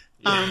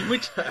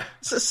 Which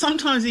so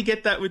sometimes you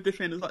get that with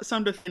defenders. Like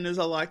some defenders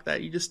are like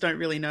that. You just don't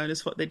really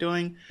notice what they're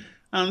doing.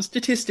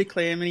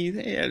 Statistically, I mean,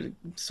 he had a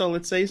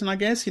solid season, I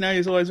guess.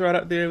 He's always right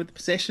up there with the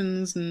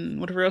possessions and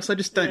whatever else. I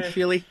just don't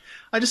feel he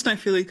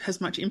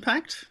has much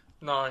impact.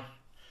 No,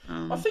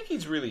 I think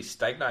he's really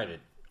stagnated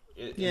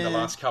in the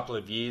last couple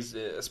of years,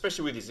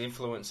 especially with his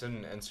influence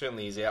and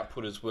certainly his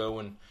output as well.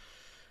 And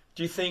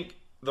do you think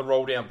the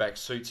roll down back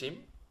suits him?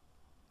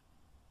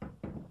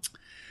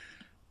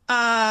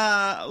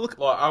 Look,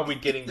 are we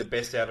getting the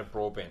best out of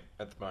Broadbent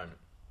at the moment?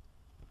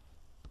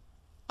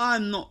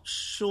 I'm not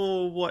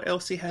sure what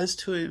else he has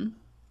to him.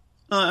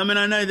 I mean,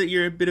 I know that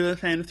you're a bit of a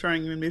fan of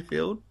throwing him in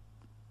midfield,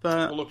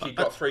 but well, look, he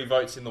got 3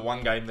 votes in the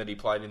one game that he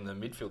played in the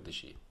midfield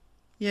this year.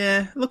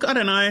 Yeah, look, I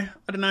don't know.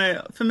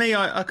 For me,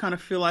 I kind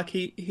of feel like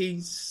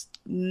he's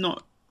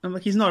not a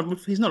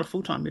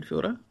full-time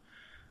midfielder,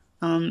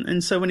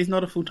 and so when he's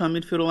not a full-time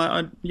midfielder,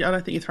 I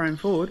don't think you throw him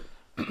forward.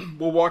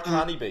 Well, why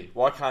can't he be?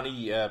 Why can't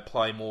he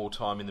play more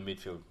time in the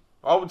midfield?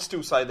 I would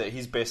still say that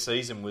his best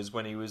season was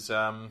when he was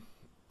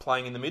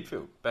playing in the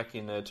midfield back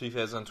in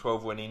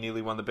 2012 when he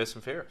nearly won the best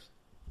and fairest.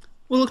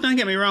 Well, look, don't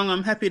get me wrong.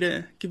 I'm happy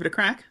to give it a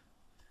crack.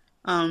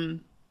 Why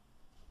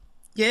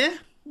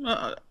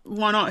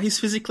not? He's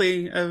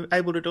physically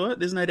able to do it.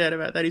 There's no doubt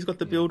about that. He's got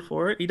the build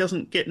for it. He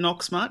doesn't get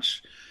knocks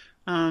much.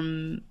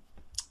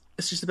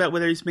 It's just about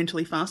whether he's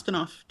mentally fast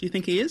enough. Do you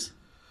think he is?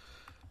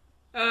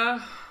 I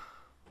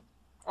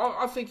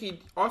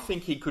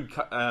think he could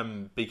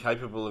be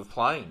capable of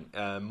playing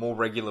more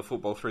regular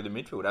football through the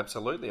midfield.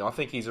 Absolutely, I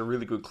think he's a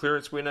really good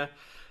clearance winner.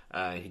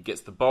 He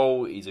gets the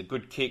ball. He's a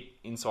good kick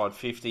inside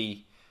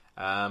 50.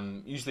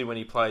 Usually, when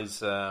he plays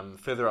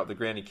further up the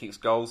ground, he kicks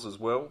goals as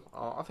well.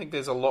 I think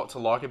there's a lot to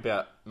like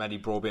about Matty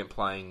Broadbent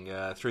playing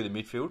through the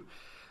midfield.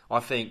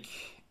 I think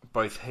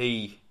both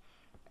he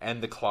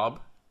and the club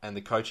and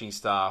the coaching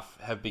staff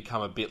have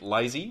become a bit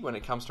lazy when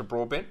it comes to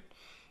Broadbent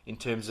in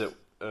terms of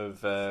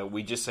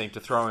we just seem to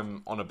throw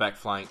him on a back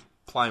flank,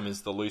 play him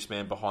as the loose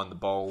man behind the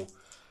ball.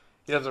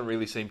 He doesn't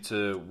really seem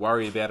to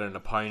worry about an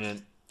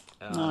opponent,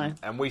 no.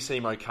 And we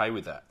seem okay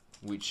with that,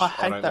 which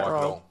I don't like at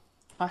all.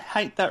 I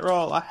hate that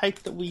role. I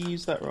hate that we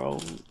use that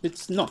role.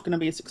 It's not going to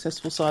be a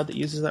successful side that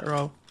uses that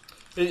role.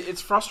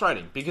 It's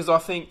frustrating because I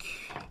think,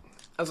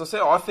 as I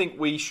said, I think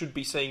we should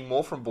be seeing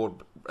more from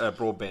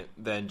Broadbent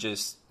than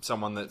just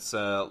someone that's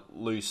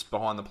loose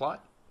behind the plate.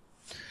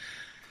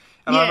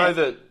 And I know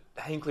that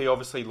Hinkley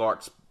obviously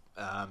likes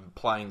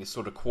playing this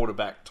sort of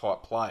quarterback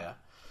type player.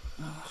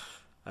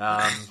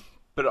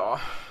 But I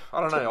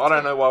don't know. I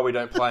don't know why we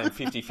don't play him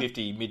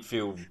 50-50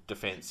 midfield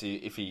defence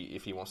if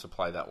he wants to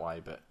play that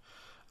way. But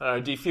I don't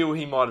know, do you feel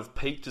he might have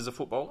peaked as a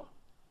footballer?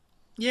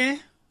 Yeah.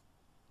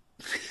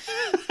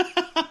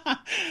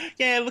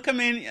 Yeah, look, I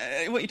mean,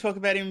 what you talk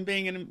about him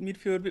being in a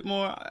midfield a bit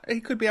more,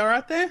 he could be all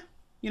right there,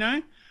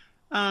 I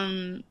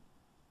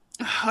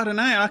don't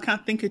know. I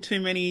can't think of too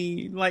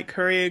many late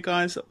career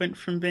guys that went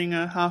from being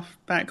a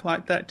half-back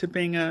like that to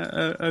being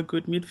a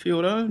good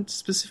midfielder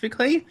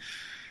specifically.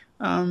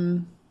 I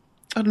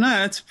don't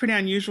know. It's a pretty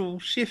unusual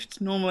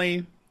shift.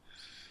 Normally,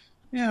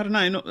 I don't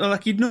know.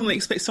 Like you'd normally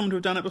expect someone to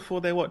have done it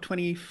before they're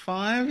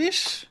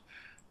 25-ish.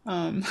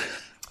 But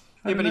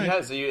he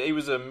has. He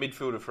was a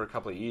midfielder for a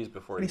couple of years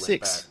before he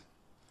 26. went back.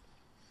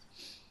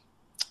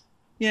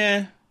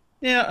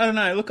 Yeah, I don't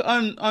know. Look,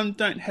 I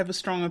don't have a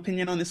strong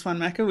opinion on this one,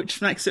 Macca,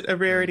 which makes it a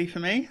rarity for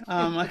me.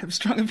 I have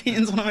strong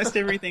opinions on almost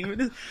everything.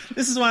 But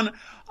this is one,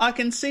 I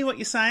can see what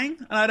you're saying,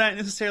 and I don't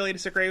necessarily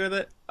disagree with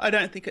it. I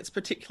don't think it's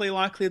particularly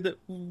likely that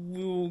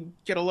we'll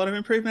get a lot of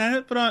improvement at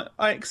it, but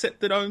I accept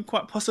that I'm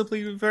quite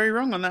possibly very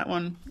wrong on that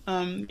one.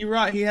 You're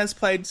right, he has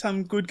played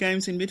some good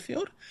games in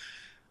midfield.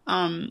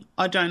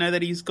 I don't know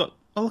that he's got...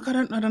 Oh, look, I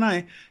don't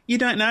know. You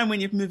don't know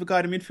when you move a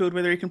guy to midfield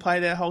whether he can play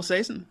their whole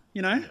season,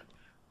 Yeah.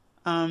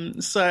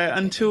 So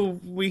until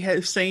we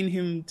have seen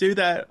him do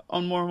that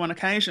on more than one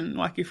occasion,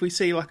 like if we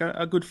see like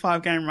a good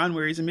 5-game run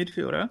where he's a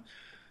midfielder,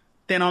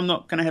 then I'm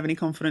not going to have any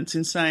confidence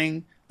in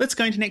saying, let's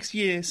go into next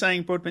year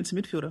saying Broadbent's a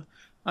midfielder.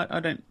 I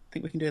don't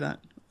think we can do that.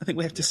 I think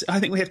we have to. I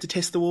think we have to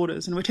test the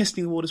waters, and we're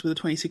testing the waters with a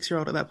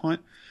 26-year-old at that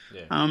point.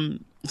 Yeah.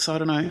 So I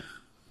don't know.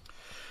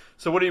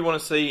 So what do you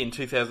want to see in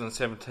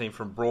 2017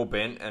 from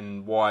Broadbent,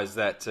 and why is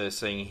that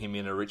seeing him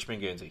in a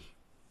Richmond Guernsey?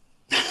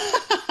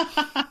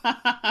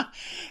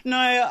 No,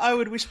 I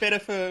would wish better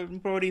for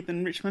Brody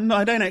than Richmond.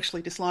 I don't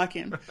actually dislike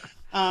him.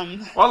 I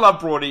love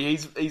Brody.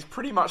 He's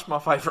pretty much my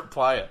favourite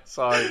player.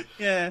 So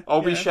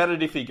I'll be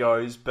shattered if he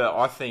goes, but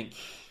I think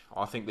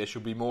there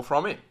should be more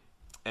from him.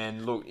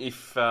 And look,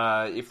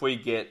 if we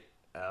get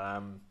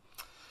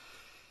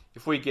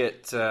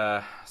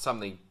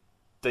something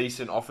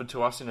decent offered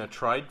to us in a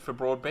trade for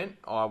Broadbent,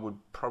 I would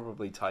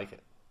probably take it.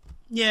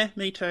 Yeah,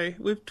 me too.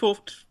 We've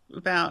talked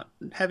about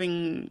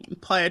having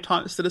player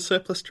types that are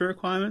surplus to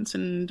requirements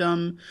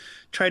and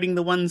trading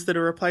the ones that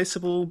are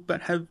replaceable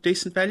but have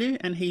decent value,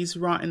 and he's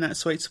right in that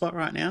sweet spot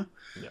right now.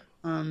 Yeah.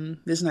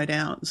 There's no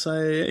doubt. So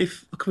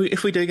if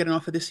we do get an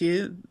offer this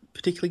year,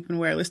 particularly given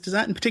where our list is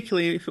at, and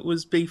particularly if it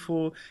was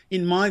for,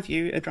 in my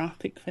view, a draft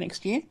pick for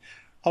next year,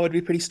 I would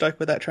be pretty stoked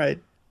with that trade.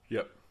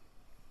 Yep.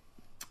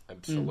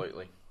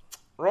 Absolutely.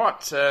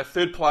 Right,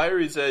 third player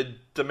is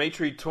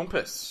Dimitri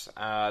Toumpas,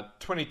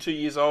 22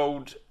 years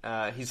old.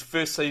 His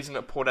first season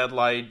at Port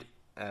Adelaide,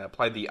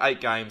 played the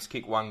 8 games,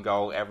 kicked 1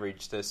 goal,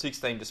 averaged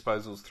 16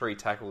 disposals, 3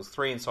 tackles,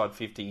 3 inside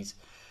 50s,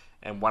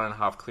 and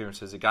 1.5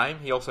 clearances a game.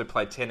 He also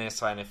played 10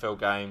 SANFL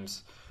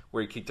games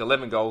where he kicked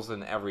 11 goals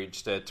and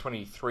averaged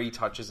 23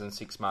 touches and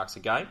 6 marks a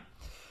game.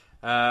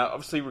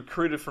 Obviously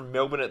recruited from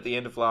Melbourne at the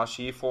end of last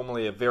year,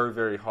 formerly a very,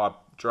 very high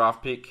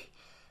draft pick.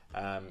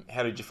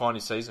 How did you find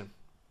his season?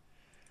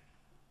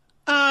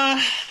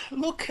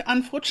 Look,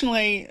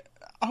 unfortunately,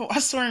 I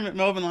saw him at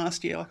Melbourne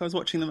last year. Like, I was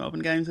watching the Melbourne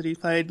games that he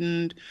played,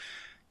 and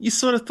you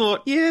sort of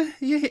thought, yeah,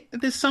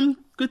 there's some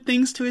good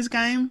things to his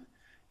game.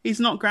 He's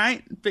not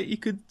great, but you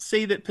could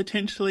see that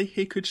potentially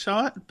he could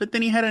show it. But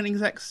then he had an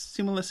exact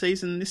similar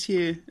season this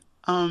year,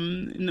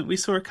 in that we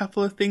saw a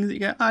couple of things that you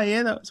go, oh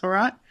yeah, that was all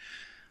right.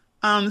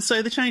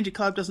 So the change of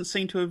club doesn't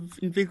seem to have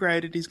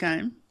invigorated his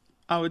game,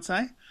 I would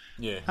say.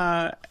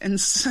 Yeah. And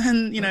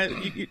you know,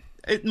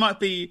 it might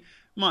be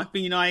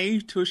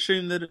naive to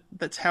assume that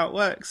that's how it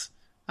works.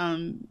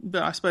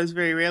 But I suppose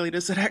very rarely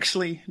does it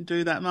actually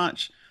do that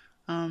much.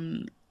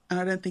 And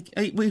I don't think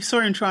we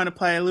saw him trying to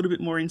play a little bit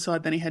more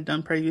inside than he had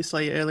done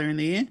previously earlier in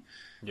the year.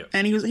 Yep.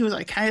 And he was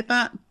okay at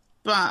that,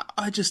 but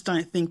I just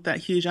don't think that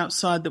huge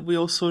upside that we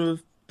all sort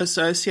of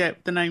associate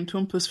with the name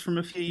Toumpas from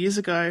a few years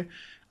ago,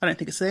 I don't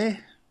think it's there.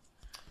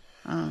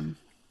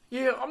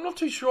 Yeah, I'm not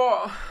too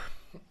sure.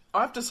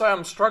 I have to say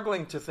I'm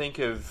struggling to think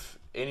of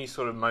any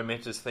sort of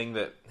momentous thing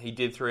that he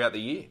did throughout the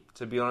year.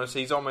 To be honest,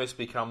 he's almost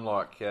become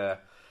like a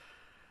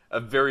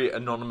very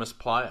anonymous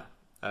player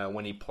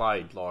when he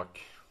played.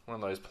 Like one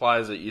of those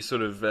players that you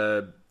sort of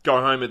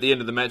go home at the end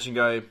of the match and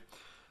go,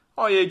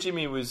 oh yeah,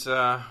 Jimmy was,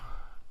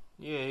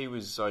 he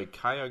was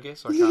okay, I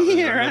guess. I can't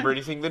really remember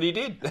anything that he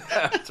did,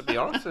 to be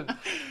honest. And,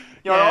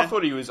 I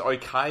thought he was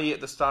okay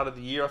at the start of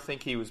the year. I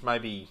think he was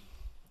maybe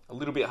a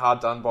little bit hard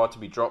done by to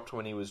be dropped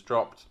when he was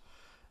dropped.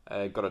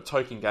 Got a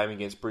token game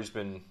against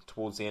Brisbane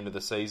towards the end of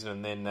the season,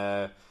 and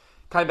then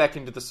came back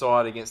into the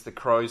side against the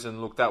Crows, and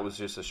look, that was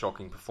just a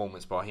shocking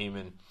performance by him.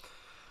 And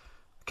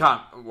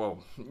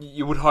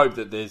you would hope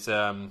that there's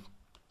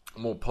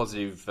more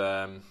positive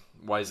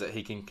ways that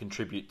he can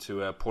contribute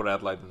to Port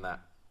Adelaide than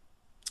that.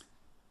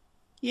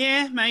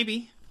 Yeah,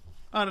 maybe.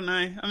 I don't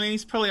know. I mean,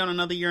 he's probably on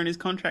another year in his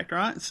contract,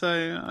 right?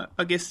 So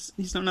I guess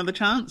he's not another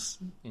chance.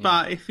 Mm.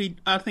 But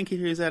I think if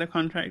he was out of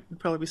contract, he'd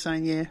probably be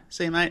saying, "Yeah,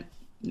 see you, mate."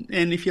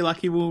 And if you're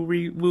lucky, we'll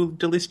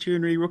delist you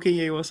and re-rookie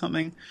you or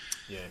something.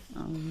 Yeah.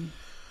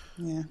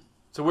 Yeah.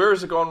 So where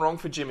has it gone wrong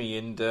for Jimmy,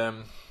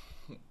 and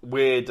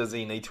where does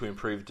he need to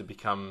improve to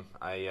become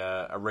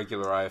a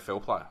regular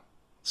AFL player?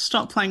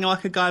 Stop playing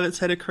like a guy that's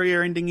had a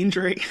career-ending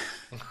injury.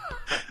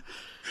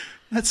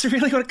 That's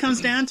really what it comes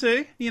down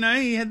to. You know,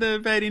 he had the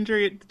bad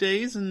injury at the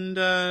D's, and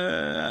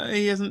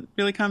he hasn't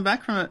really come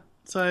back from it.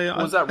 So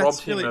was that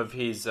robbed him of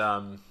his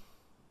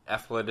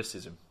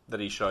athleticism that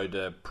he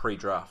showed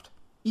pre-draft?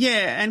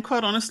 Yeah, and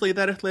quite honestly,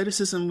 that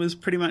athleticism was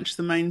pretty much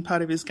the main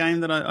part of his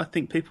game that I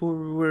think people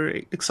were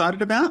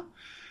excited about.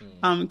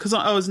 Because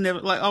I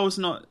was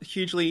not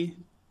hugely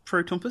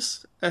pro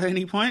Toumpas at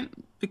any point,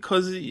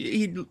 because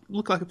he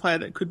looked like a player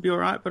that could be all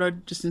right, but I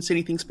just didn't see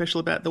anything special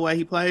about the way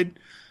he played.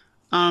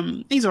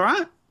 He's all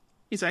right.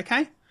 He's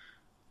okay.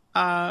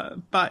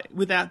 But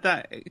without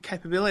that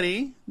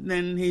capability,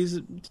 then he's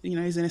an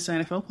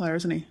SANFL player,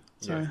 isn't he?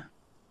 So, yeah.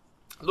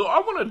 Look, I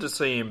wanted to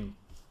see him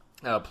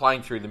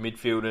playing through the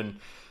midfield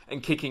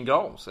and kicking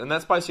goals, and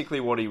that's basically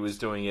what he was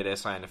doing at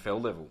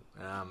SANFL level.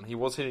 He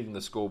was hitting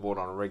the scoreboard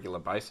on a regular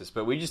basis,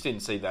 but we just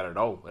didn't see that at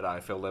all at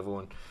AFL level.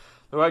 And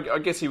I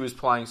guess he was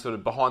playing sort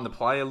of behind the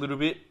play a little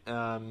bit,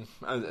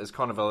 as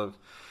kind of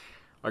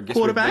I guess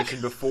we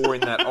mentioned before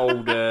in that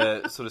old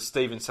sort of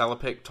Steven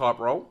Salopek type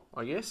role,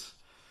 I guess.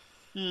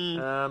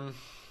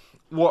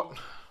 What,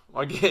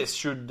 I guess,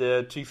 should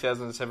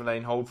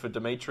 2017 hold for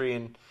Dimitri,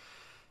 and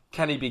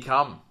can he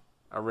become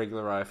a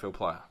regular AFL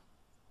player?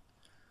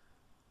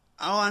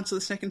 I'll answer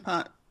the second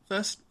part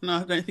first. No,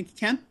 I don't think he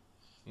can.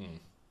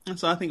 And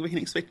so I think we can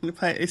expect him to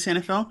play at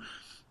SANFL.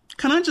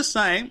 Can I just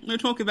say, we're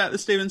talking about the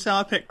Steven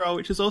Salopek role,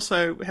 which is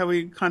also how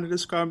we kind of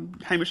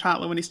described Hamish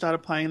Hartley when he started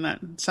playing in that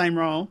same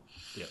role.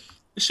 Yep.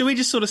 Should we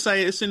just sort of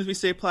say, as soon as we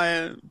see a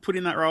player put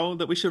in that role,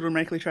 that we should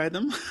automatically trade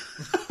them?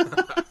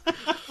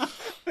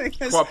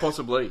 Quite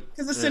possibly.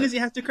 Because as soon as you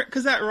have to...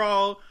 Because that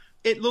role,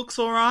 it looks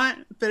all right,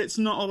 but it's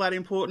not all that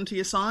important to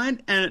your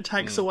side, and it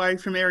takes away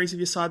from areas of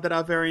your side that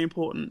are very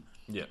important.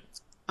 Yeah.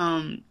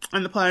 And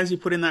the players you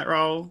put in that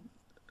role,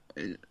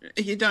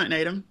 you don't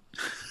need them.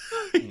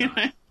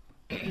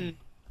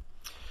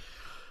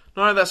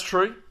 No, that's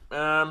true.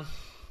 No,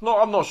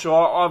 I'm not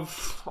sure.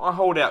 I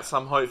hold out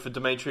some hope for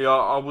Dimitri.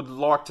 I would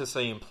like to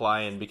see him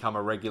play and become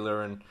a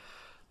regular. And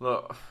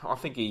look, I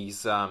think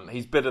he's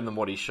better than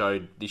what he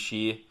showed this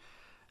year.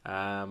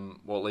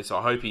 Well, at least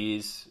I hope he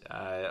is.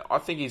 I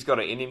think he's got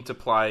it in him to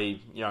play,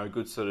 a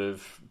good sort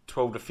of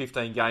 12 to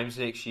 15 games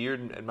next year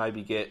and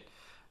maybe get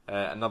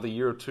another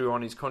year or two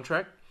on his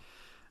contract.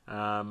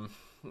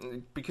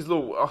 Because,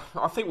 look,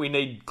 I think we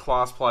need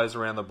class players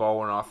around the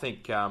bowl, and I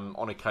think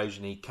on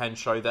occasion he can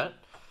show that.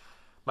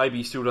 Maybe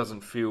he still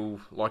doesn't feel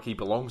like he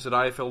belongs at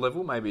AFL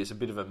level. Maybe it's a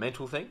bit of a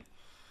mental thing.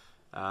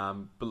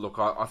 But look,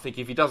 I think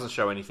if he doesn't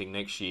show anything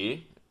next year,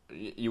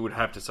 you would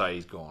have to say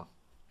he's gone.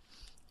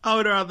 I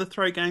would rather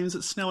throw games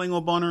at Snelling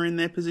or Bonner in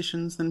their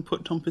positions than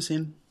put Tompus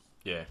in.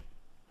 Yeah.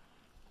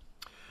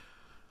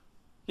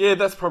 Yeah,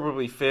 that's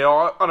probably fair.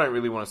 I don't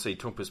really want to see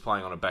Tompus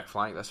playing on a back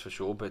flank, that's for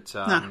sure. But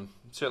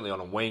certainly on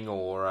a wing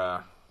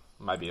or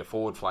maybe a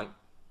forward flank.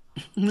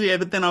 Yeah,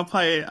 but then I'll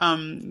play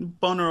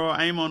Bonner or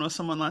Amon or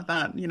someone like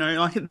that.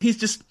 He's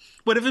just,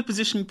 whatever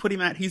position you put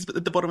him at, he's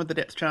at the bottom of the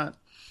depth chart.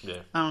 Yeah.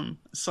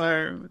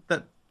 So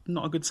that's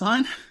not a good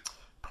sign.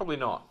 Probably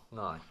not,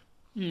 no.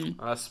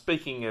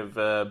 Speaking of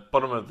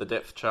bottom of the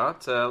depth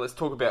chart, let's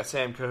talk about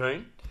Sam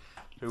Cahoon,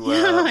 who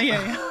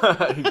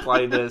who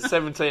played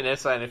 17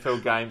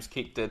 SANFL games,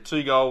 kicked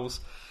 2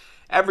 goals,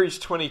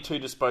 averaged 22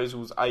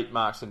 disposals, 8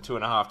 marks and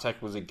 2.5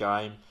 tackles a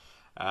game.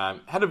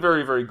 Had a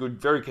very, very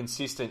good, very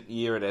consistent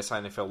year at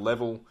SANFL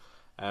level.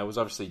 Was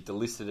obviously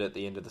delisted at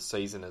the end of the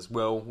season as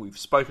well. We've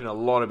spoken a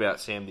lot about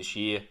Sam this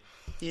year.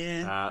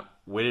 Yeah.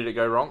 Where did it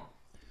go wrong?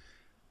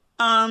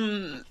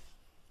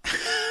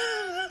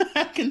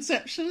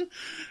 Conception?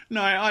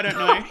 No, I don't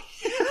know.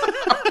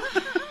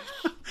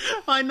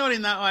 Not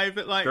in that way,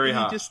 but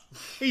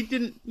he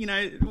didn't,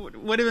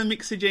 whatever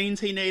mix of genes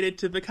he needed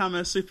to become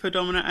a super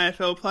dominant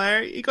AFL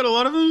player, he got a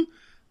lot of them,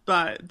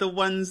 but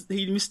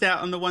he missed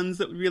out on the ones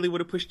that really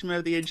would have pushed him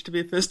over the edge to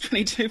be a first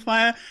 22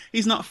 player.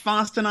 He's not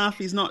fast enough,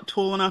 he's not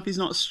tall enough, he's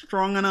not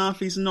strong enough,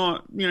 he's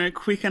not,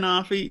 quick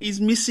enough.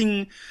 He's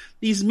missing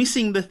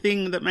the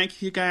thing that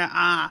makes you go,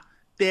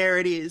 there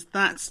it is.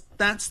 That's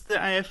the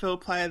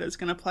AFL player that's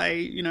going to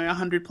play,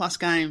 100 plus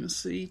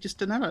games. He just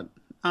didn't have it.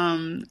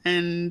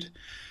 And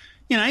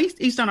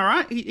he's done all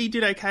right. He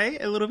did okay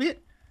a little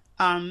bit.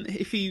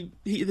 If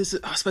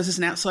I suppose there's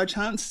an outside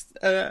chance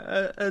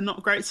a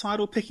not great side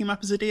will pick him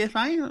up as a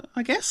DFA,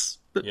 I guess,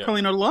 but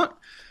probably not a lot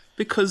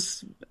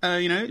because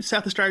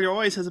South Australia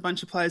always has a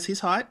bunch of players his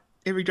height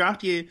every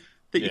draft year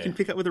that you can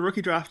pick up with a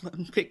rookie draft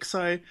pick.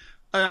 So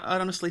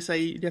I'd honestly say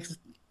you'd have to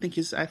think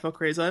his AFL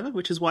career is over,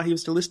 which is why he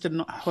was delisted and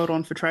not held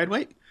on for trade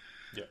week.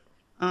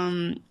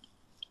 He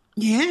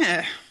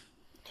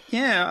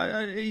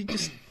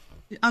just,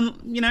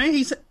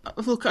 he's,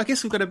 look, I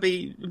guess we've got to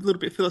be a little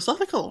bit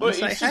philosophical. Well,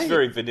 he's just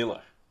very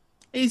vanilla.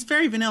 He's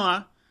very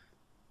vanilla.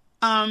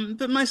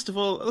 But most of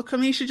all, look,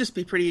 he should just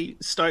be pretty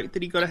stoked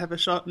that he got to have a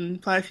shot and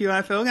play a few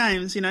AFL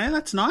games,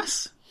 that's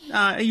nice.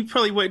 He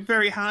probably worked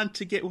very hard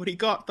to get what he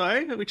got,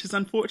 though, which is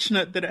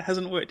unfortunate that it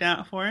hasn't worked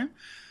out for him.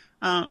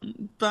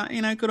 But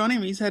good on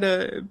him. He's had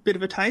a bit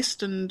of a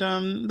taste, and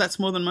that's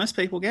more than most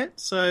people get.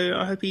 So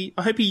I hope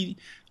he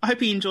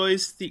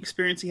enjoys the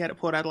experience he had at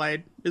Port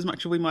Adelaide as much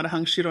as we might have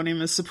hung shit on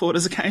him as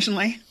supporters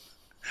occasionally.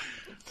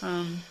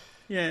 Well,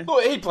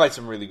 he played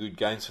some really good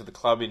games for the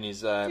club in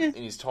his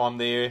time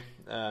there,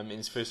 in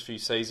his first few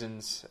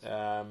seasons.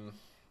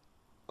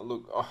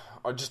 Look,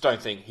 I just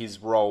don't think his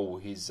role,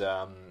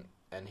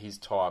 and his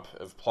type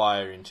of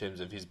player in terms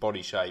of his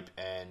body shape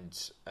and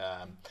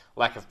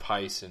lack of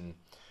pace and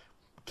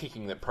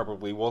kicking that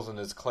probably wasn't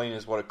as clean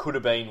as what it could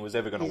have been was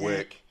ever going to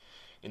work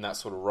in that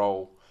sort of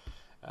role.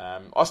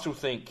 I still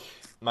think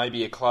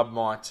maybe a club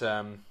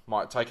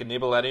might take a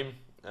nibble at him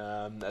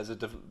as a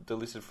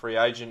delisted free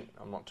agent.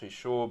 I'm not too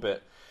sure,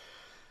 but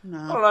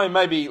I don't know.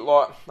 Maybe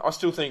I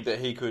still think that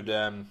he could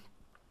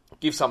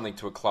give something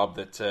to a club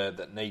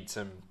that needs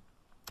some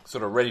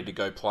sort of ready to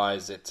go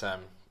players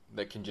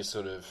that can just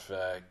sort of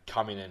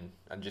come in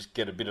and just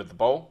get a bit of the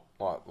bowl,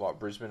 like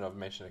Brisbane. I've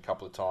mentioned a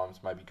couple of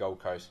times, maybe Gold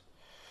Coast.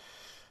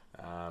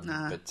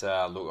 But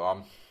look,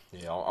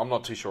 I'm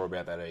not too sure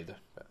about that either.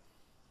 But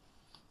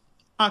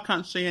I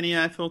can't see any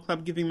AFL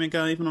club giving him a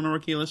go, even on a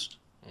rookie list.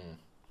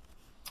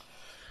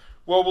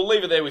 Well, we'll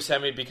leave it there with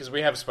Sammy because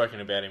we have spoken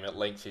about him at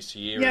length this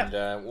year,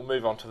 and we'll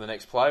move on to the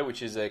next player,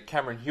 which is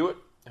Cameron Hewitt,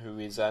 who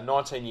is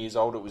 19 years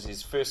old. It was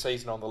his first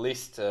season on the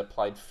list,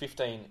 played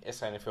 15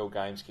 SANFL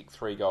games, kicked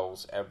 3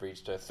 goals,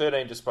 averaged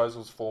 13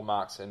 disposals, 4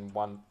 marks, and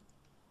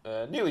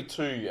nearly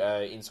 2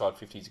 inside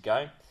 50s a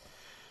game.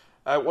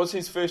 It was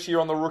his first year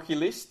on the rookie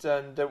list,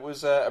 and it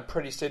was a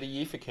pretty steady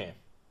year for Cam.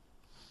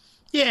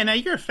 Yeah, now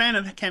you're a fan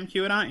of Cam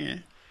Hewitt, aren't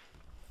you?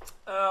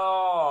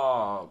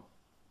 Oh,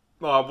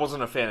 well, I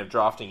wasn't a fan of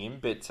drafting him,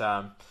 but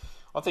I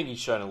think he's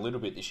shown a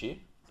little bit this year.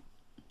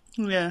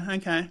 Yeah,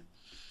 okay.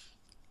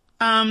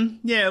 Well,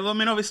 I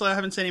mean, obviously I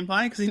haven't seen him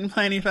play because he didn't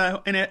play any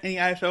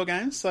AFL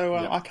games, so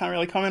I can't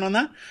really comment on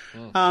that.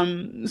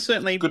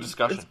 Certainly... Good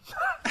discussion.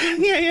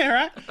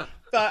 right.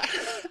 But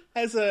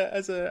as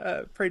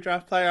a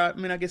pre-draft player, I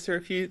mean, I guess there are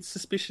a few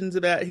suspicions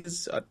about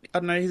his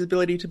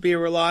ability to be a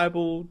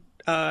reliable,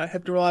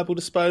 have reliable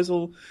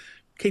disposal,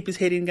 keep his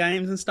head in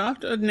games and stuff.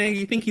 I don't know,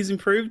 you think he's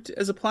improved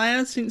as a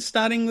player since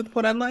starting with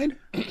Port Adelaide?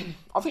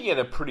 I think he had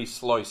a pretty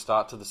slow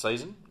start to the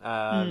season.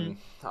 I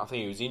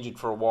think he was injured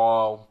for a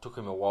while, took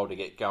him a while to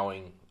get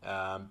going.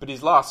 But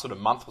his last sort of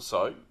month or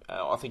so,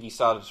 I think he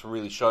started to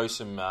really show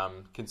some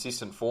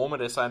consistent form at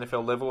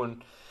SANFL level.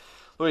 And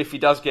look, if he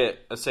does get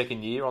a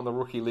second year on the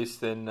rookie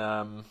list, then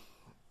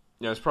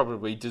it's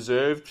probably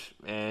deserved,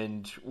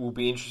 and will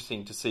be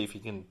interesting to see if he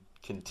can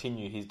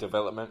continue his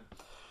development.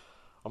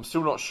 I'm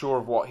still not sure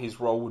of what his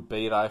role would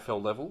be at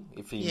AFL level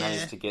if he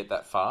managed to get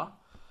that far.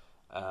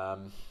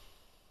 And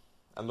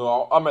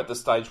look, I'm at the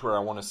stage where I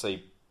want to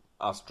see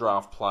us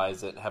draft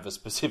players that have a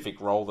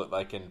specific role that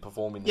they can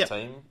perform in the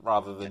team,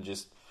 rather than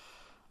just,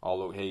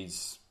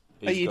 he's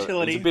a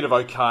utility. He's a bit of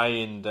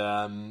okay,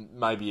 and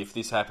maybe if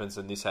this happens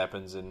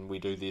and we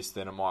do this,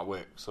 then it might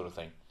work, sort of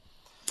thing.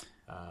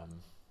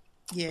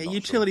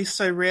 Utilities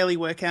so rarely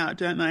work out,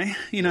 don't they?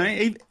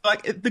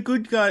 Like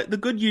the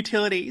good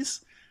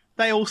utilities,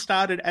 they all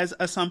started as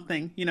a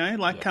something,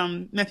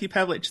 Matthew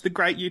Pavlich, the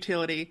great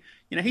utility,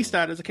 he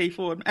started as a key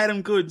forward.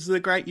 Adam Goods, the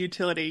great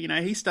utility,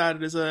 he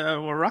started as a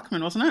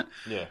ruckman, wasn't it?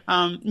 Yeah.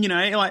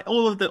 Like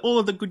all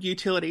of the good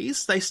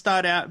utilities, they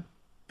start out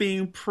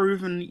being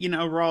proven in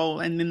a role,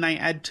 and then they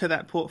add to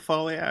that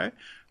portfolio,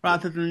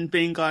 rather than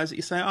being guys that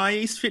you say,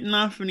 he's fit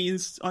enough, and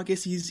he's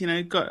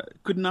got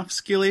good enough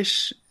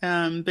skillish,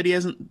 but he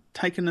hasn't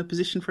taken a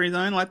position for his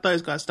own. Like,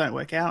 those guys don't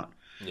work out.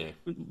 Yeah.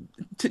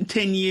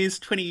 10 years,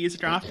 20 years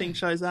of drafting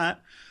shows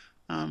that.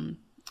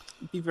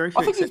 Be very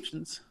few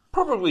exceptions.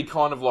 Probably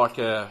kind of like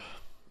a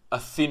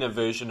thinner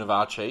version of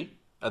Archie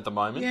at the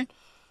moment.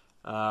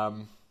 Yeah.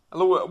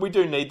 Look, we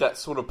do need that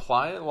sort of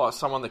player, like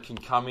someone that can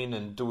come in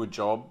and do a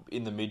job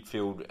in the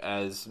midfield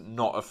as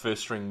not a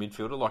first-string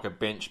midfielder, like a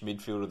bench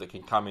midfielder that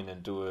can come in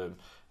and do an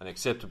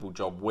acceptable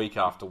job week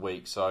after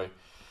week. So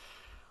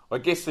I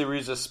guess there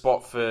is a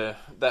spot for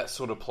that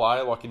sort of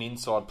player, like an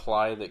inside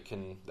player that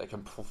can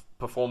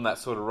perform that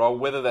sort of role.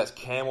 Whether that's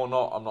Cam or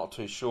not, I'm not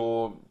too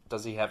sure.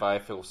 Does he have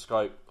AFL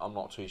scope? I'm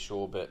not too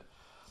sure. But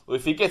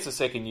if he gets a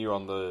second year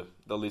on the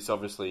list,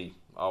 obviously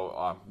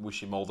I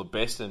wish him all the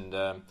best,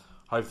 and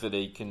hope that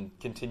he can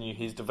continue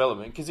his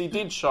development, because he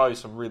did show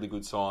some really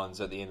good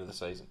signs at the end of the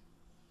season.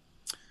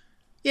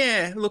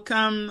 Yeah, look,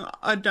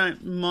 I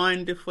don't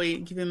mind if we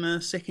give him a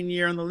second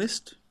year on the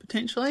list,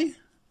 potentially,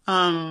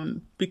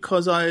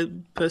 because I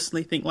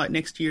personally think like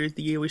next year is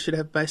the year we should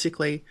have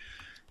basically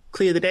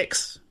clear the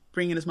decks,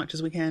 bring in as much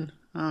as we can.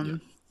 The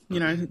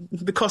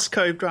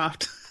Costco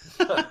draft.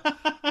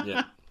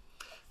 Yeah,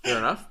 fair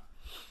enough.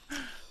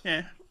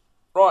 Yeah.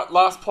 Right,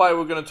 last player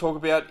we're going to talk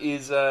about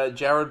is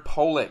Jared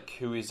Polec,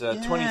 who is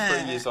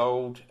 23 years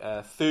old,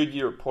 third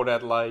year at Port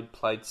Adelaide,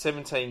 played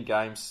 17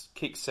 games,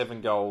 kicked 7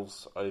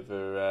 goals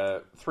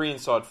over 3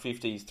 inside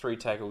 50s, 3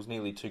 tackles,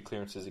 nearly 2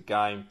 clearances a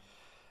game.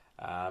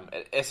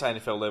 At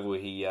SANFL level,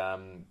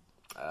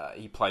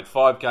 he played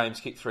 5 games,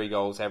 kicked 3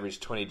 goals,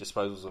 averaged 20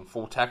 disposals and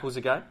 4 tackles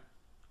a game.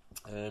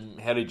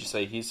 How did you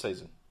see his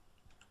season?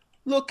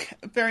 Look,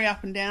 very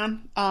up and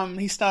down.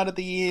 He started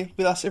the year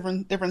with us,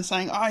 everyone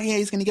saying,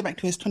 he's going to get back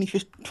to his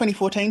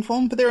 2014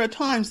 form. But there are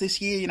times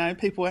this year,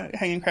 people are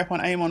hanging crap on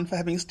Amon for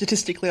having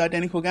statistically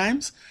identical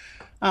games.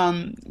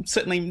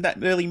 Certainly that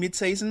early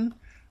mid-season.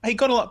 He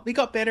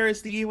got better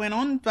as the year went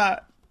on,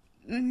 but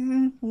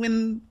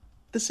when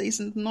the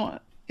season's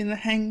not in the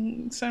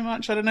hang so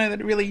much, I don't know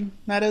that it really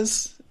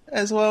matters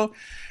as well.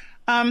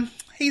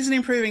 He's an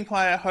improving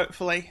player,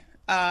 hopefully.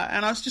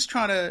 And I was just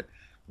trying to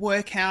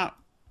work out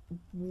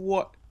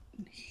what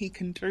he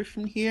can do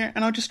from here,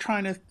 and I'm just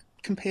trying to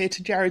compare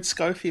to Jared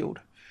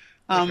Schofield.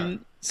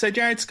 So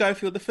Jared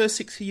Schofield, the first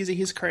 6 years of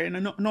his career,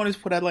 not his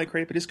Port Adelaide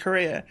career, but his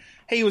career,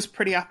 he was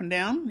pretty up and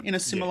down in a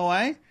similar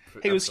way.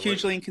 He was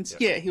hugely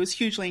inconsistent. He was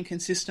hugely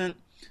inconsistent.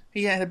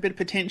 He had a bit of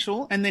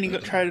potential, and then he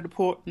got traded to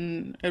Port,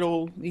 and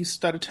he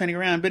started turning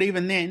around. But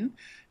even then,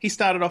 he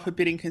started off a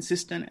bit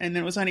inconsistent, and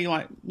then it was only his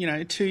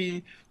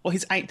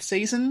 9th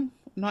season,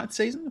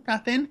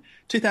 about then,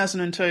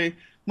 2002.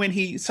 When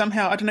he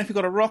somehow, I don't know if he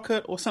got a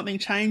rocket or something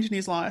changed in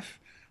his life,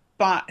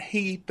 but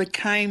he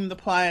became the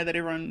player that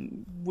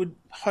everyone would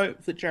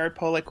hope that Jared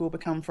Polec will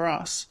become for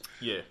us.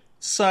 Yeah.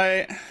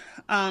 So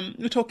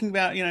we're talking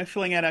about,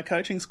 filling out our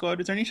coaching squad.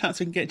 Is there any chance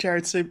we can get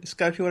Jared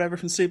Schofield over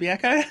from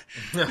Subiaco?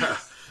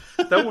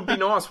 That would be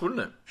nice,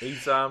 wouldn't it?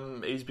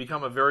 He's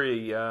become a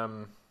very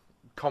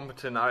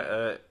competent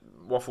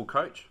waffle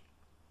coach.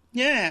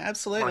 Yeah,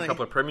 absolutely. Won a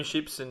couple of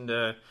premierships, and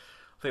I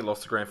think he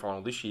lost the grand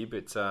final this year,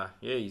 but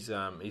he's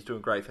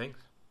doing great things.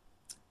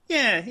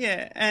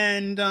 Yeah,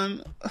 and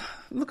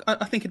look,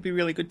 I think it'd be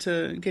really good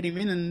to get him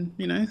in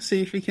and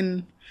see if we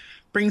can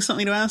bring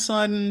something to our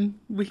side, and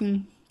we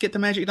can get the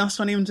magic dust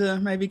on him to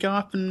maybe go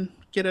up and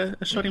get a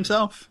shot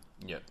himself.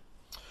 Yeah.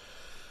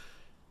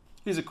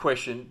 Here's a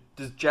question: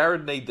 does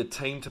Jared need the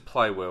team to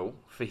play well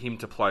for him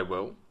to play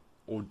well,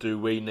 or do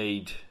we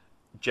need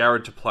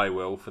Jared to play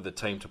well for the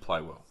team to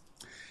play well?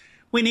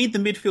 We need the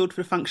midfield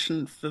to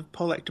function for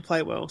Polec to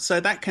play well. So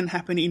that can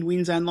happen in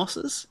wins and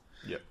losses.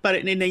 Yep. But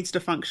it needs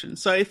to function.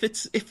 So if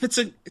it's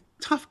a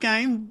tough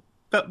game,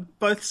 but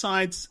both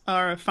sides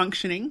are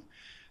functioning.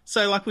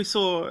 So, like we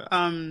saw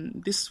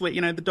this week,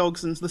 the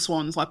Dogs and the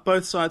Swans, like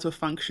both sides were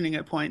functioning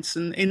at points.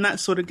 And in that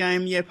sort of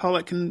game, yeah,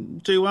 Pollock can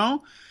do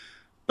well.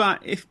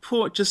 But if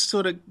Port just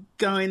sort of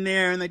go in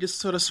there and they just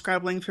sort of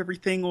scrabbling for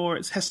everything, or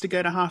it has to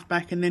go to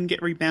half-back and then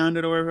get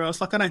rebounded or whatever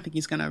else, like I don't think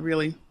he's going to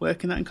really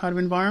work in that kind of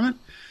environment.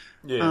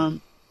 Yeah.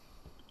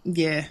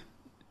 Yeah.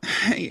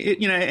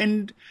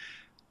 And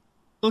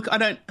look,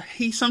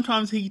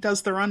 sometimes he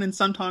does the run and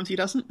sometimes he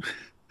doesn't.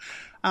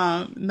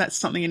 That's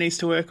something he needs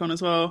to work on as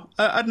well.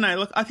 I don't know.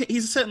 Look, I think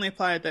he's certainly a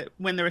player that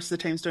when the rest of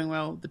the team's doing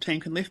well, the team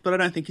can lift, but I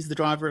don't think he's the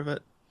driver of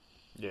it.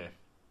 Yeah.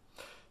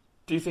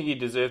 Do you think he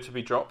deserved to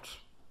be dropped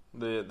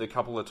the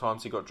couple of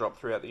times he got dropped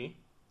throughout the year?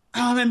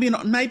 Maybe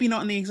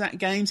not in the exact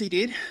games he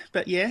did,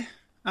 but yeah.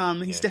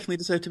 He's definitely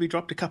deserved to be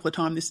dropped a couple of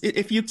times.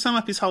 If you sum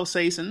up his whole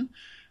season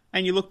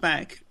and you look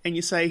back and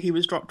you say he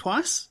was dropped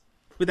twice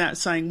without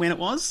saying when it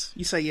was,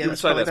 you say, yeah,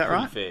 that's probably about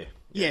right. Fair.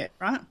 Yeah,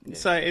 right? Yeah.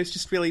 So it was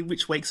just really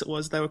which weeks it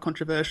was. They were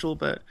controversial,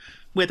 but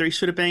whether he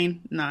should have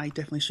been, he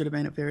definitely should have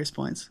been at various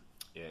points.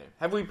 Yeah.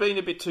 Have we been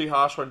a bit too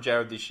harsh on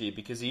Jared this year?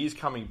 Because he is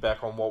coming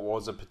back on what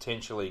was a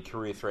potentially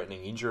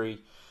career-threatening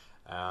injury.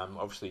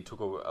 Obviously, it took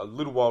a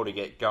little while to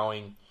get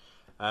going.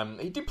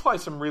 He did play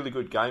some really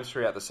good games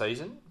throughout the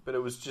season, but it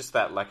was just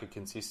that lack of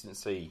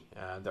consistency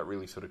that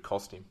really sort of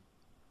cost him.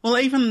 Well,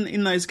 even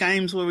in those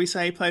games where we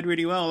say he played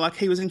really well, like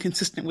he was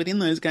inconsistent within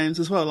those games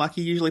as well. Like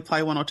he usually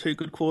play one or two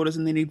good quarters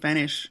and then he'd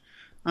vanish.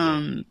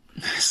 I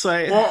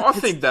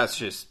think that's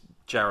just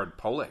Jared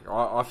Pollock.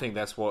 I think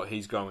that's what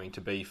he's going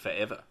to be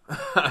forever.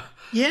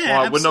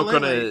 Yeah, we're not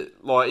going absolutely.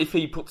 to if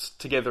he puts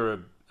together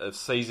a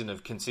season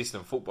of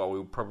consistent football,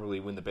 we'll probably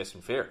win the best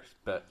and fairest.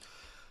 But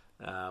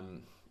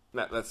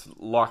that's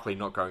likely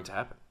not going to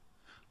happen.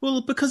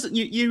 Well, because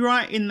you're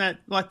right in that,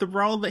 like the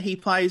role that he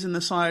plays in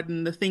the side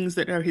and the things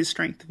that are his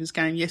strength of his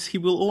game, yes, he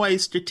will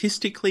always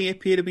statistically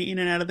appear to be in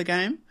and out of the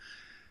game.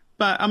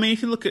 But, I mean,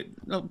 if you look at,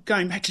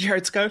 going back to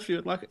Jared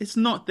Schofield, like it's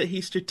not that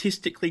he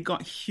statistically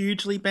got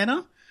hugely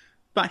better,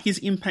 but his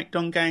impact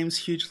on games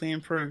hugely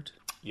improved.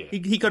 Yeah,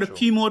 he got a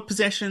few more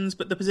possessions,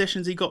 but the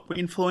possessions he got were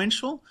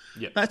influential.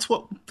 Yep. That's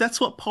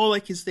what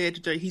Pollock is there to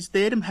do. He's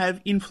there to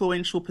have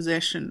influential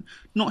possession,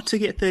 not to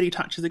get 30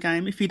 touches a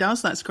game. If he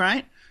does, that's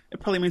great. It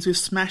probably means we've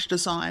smashed a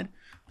side.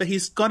 But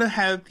he's got to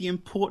have the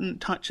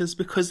important touches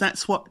because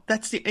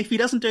if he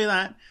doesn't do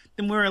that,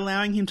 then we're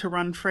allowing him to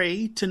run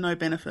free to no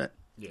benefit.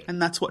 Yeah.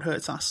 And that's what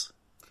hurts us.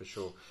 For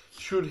sure.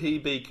 Should he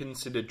be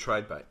considered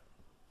trade bait?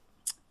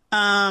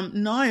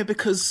 No,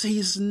 because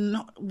he's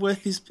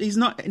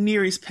not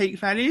near his peak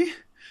value.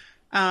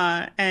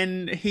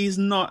 And he's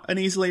not an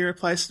easily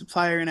replaced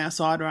player in our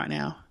side right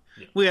now.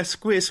 Yeah.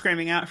 We're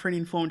screaming out for an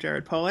informed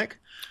Jared Pollock.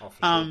 Oh,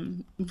 for sure.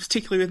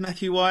 Particularly with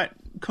Matthew White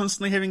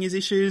constantly having his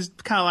issues,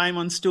 Carl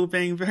Amon still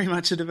being very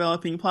much a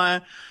developing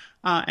player,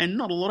 and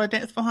not a lot of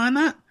depth behind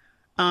that.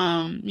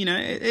 I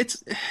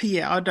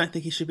don't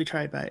think he should be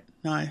trade bait.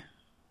 No,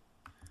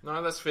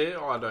 that's fair.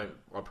 I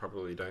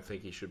probably don't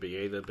think he should be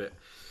either. But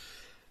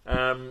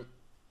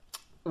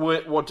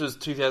what does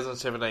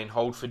 2017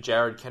 hold for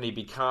Jared? Can he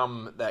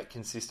become that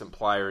consistent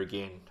player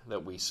again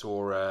that we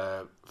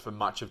saw for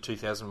much of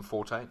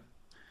 2014?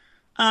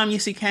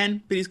 Yes, he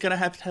can, but he's going to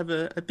have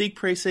a big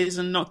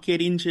pre-season, not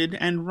get injured,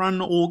 and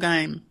run all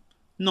game.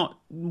 Not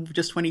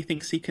just when he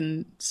thinks he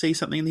can see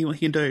something that he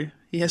can do.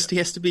 He has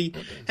to be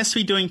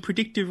doing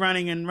predictive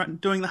running and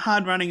doing the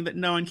hard running that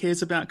no one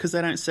cares about because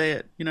they don't see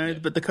it,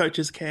 but the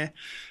coaches care.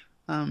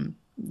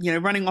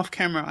 Running off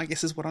camera, I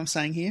guess is what I'm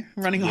saying here.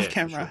 Running off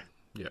camera.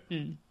 Sure. Yeah.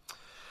 Mm.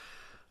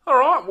 All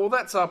right, well,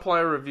 that's our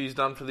player reviews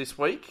done for this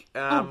week.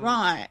 All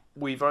right.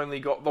 We've only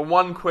got the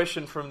one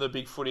question from the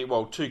Big Footy,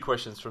 two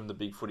questions from the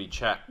Big Footy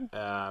chat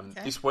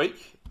this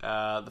week.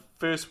 The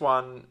first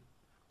one,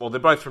 they're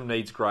both from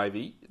Needs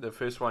Gravy. The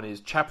first one is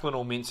Chaplin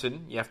or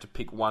Minson. You have to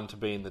pick one to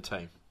be in the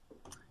team.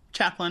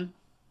 Chaplin.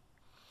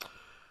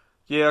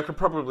 Yeah, I could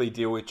probably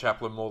deal with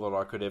Chaplin more than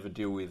I could ever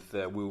deal with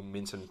Will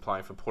Minson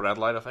playing for Port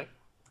Adelaide, I think.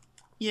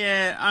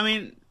 Yeah, I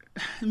mean,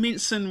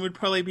 Minson would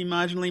probably be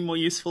marginally more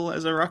useful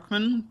as a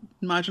ruckman,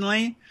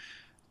 marginally,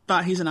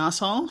 but he's an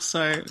arsehole.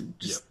 So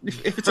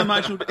if it's a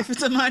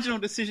marginal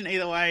decision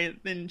either way,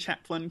 then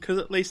Chaplin, because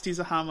at least he's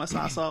a harmless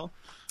arsehole.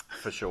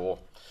 For sure.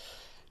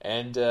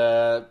 And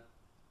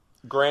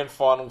grand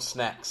final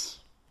snacks.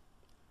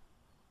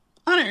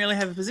 I don't really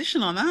have a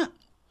position on that.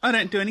 I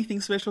don't do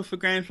anything special for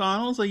grand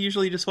finals. I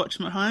usually just watch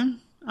them at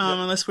home,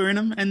 unless we're in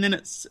them, and then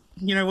it's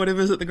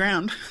whatever's at the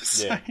ground.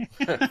 So.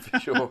 Yeah, for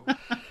sure.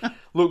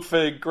 Look,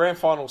 for grand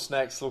final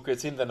snacks,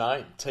 it's in the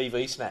name,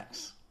 TV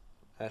snacks.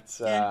 That's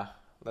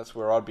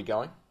where I'd be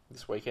going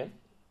this weekend.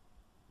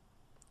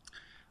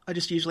 I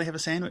just usually have a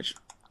sandwich.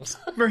 It's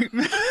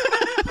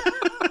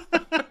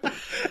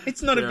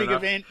not a big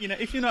event,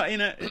 if you're not in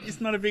it, it's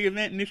not a big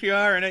event, and if you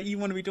are in it, you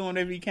want to be doing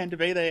whatever you can to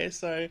be there,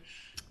 so,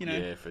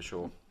 Yeah, for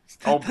sure.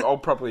 I'll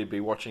probably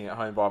be watching at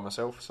home by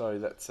myself, so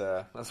that's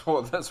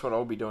what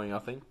I'll be doing, I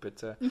think,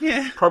 but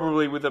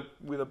probably with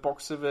a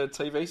box of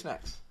TV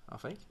snacks, I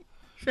think.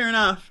 Fair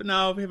enough. No,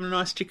 I'll be having a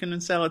nice chicken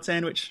and salad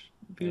sandwich.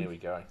 There we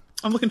go.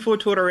 I'm looking forward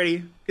to it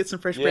already. Get some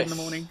fresh bread in the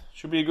Yes. morning.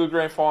 Should be a good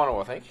grand final,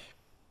 I think.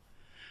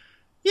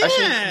 Yeah.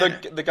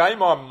 Actually, the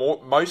game I'm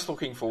most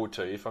looking forward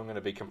to, if I'm going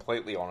to be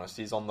completely honest,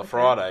 is on the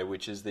Friday,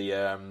 which is the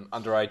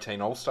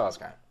Under-18 All-Stars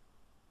game.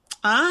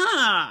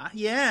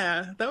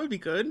 Yeah, that would be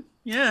good.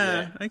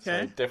 Yeah,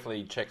 okay. So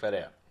definitely check that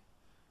out.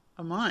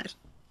 I might.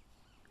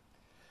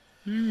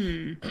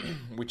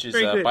 Which is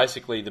Very good.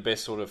 basically the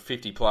best sort of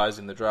 50 players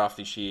in the draft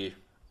this year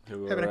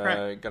who Having a are crack.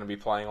 going to be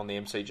playing on the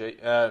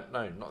MCG.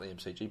 No, not the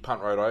MCG,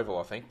 Punt Road Oval,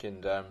 I think,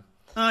 and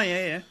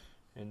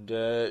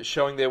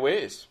showing their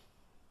wares.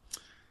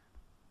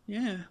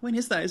 Yeah. When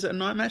is that? Is it a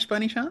night match by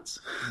any chance?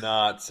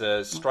 Nah,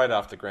 it's straight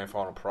after Grand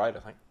Final Parade, I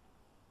think.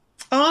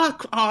 Oh,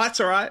 that's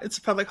all right. It's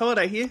a public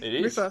holiday here. It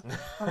is. Ripper.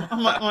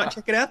 I might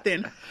check it out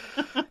then.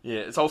 Yeah,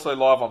 it's also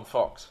live on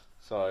Fox,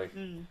 so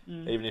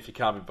even if you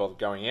can't be bothered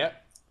going out,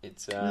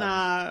 it's it'll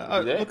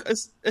be there. Look,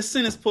 as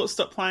soon as Port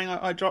stopped playing,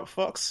 I dropped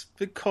Fox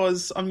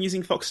because I'm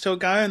using Foxtel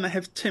Go and they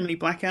have too many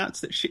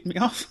blackouts that shit me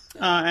off.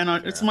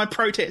 It's my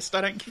protest.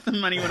 I don't give them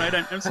money when I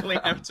don't absolutely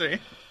have to.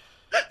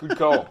 Good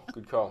call.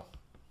 Good call.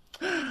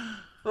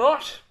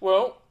 Right,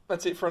 well,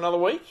 that's it for another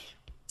week.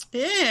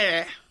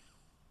 Yeah.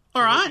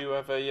 All Hope right. you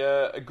have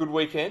a good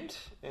weekend,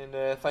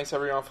 and thanks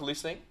everyone for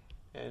listening.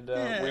 And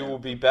Yeah. we will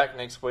be back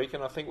next week,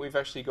 and I think we've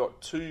actually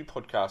got 2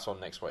 podcasts on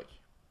next week.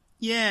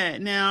 Yeah.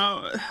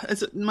 Now,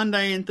 is it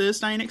Monday and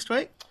Thursday next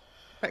week?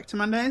 Back to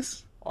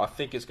Mondays? I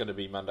think it's going to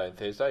be Monday and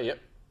Thursday, yep.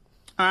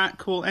 All right,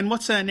 cool. And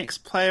what's our next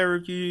player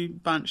review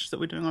bunch that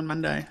we're doing on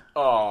Monday?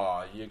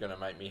 Oh, you're going to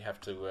make me have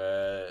to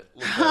look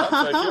that up.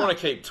 So if you want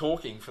to keep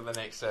talking for the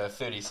next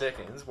 30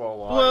 seconds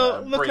while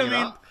I bring it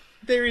up.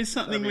 There is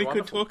something That'd be we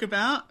wonderful. could talk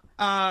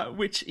about,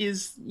 which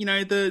is,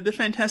 the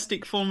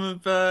fantastic form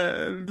of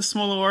the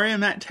Smaller Warrior,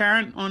 Matt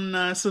Tarrant,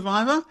 on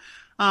Survivor.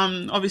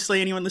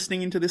 Obviously, anyone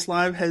listening into this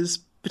live has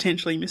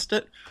potentially missed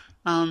it.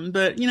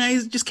 But,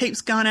 he just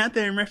keeps going out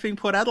there and repping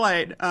Port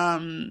Adelaide.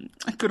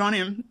 Good on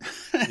him.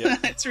 Yeah.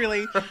 It's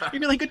really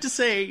good to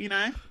see,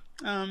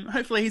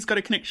 Hopefully he's got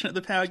a connection at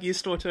the Power Gear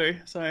store too,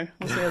 so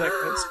we'll see how that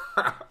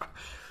goes.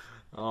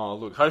 Oh,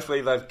 look, hopefully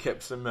they've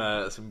kept some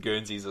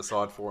Guernseys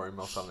aside for him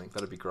or something.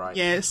 That'd be great.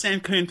 Yeah, Sam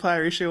Coon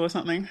player issue or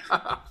something.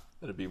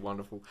 That'd be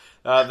wonderful.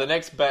 The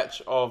next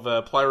batch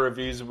of player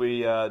reviews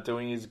we are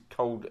doing is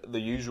called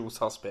The Usual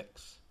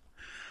Suspects.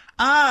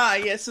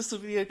 Yes, this will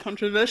be a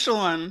controversial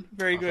one.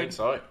 Very I good. think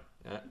so.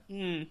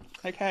 Yeah.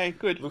 Okay,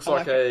 good. Looks I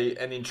like it.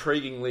 an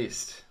intriguing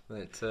list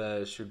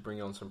that should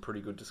bring on some pretty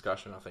good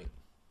discussion, I think.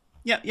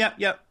 Yep.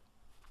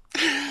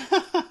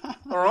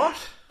 All right.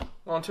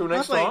 Well, until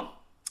next Lovely. time.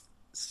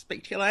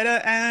 Speak to you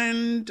later,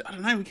 and I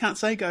don't know, we can't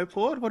say go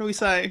Port. What do we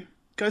say?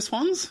 Go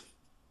Swans?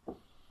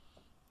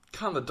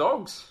 Can't the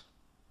Dogs?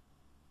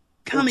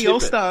 Can't Or the tip it.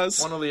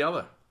 All-Stars? One or the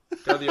other.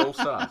 Go the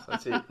All-Stars.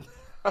 That's it.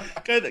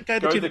 Go the Go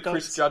the Tippett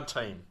Chris Dogs. Judd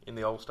team in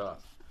the All-Stars.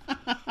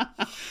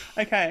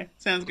 Okay,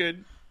 sounds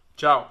good.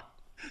 Ciao.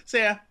 See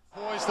ya.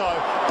 Boys though,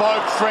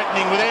 Bogue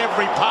threatening with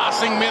every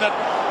passing minute.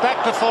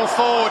 Back to full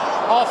forward,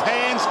 off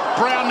hands.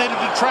 Brown needed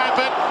to trap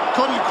it,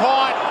 couldn't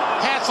quite.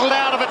 Hassled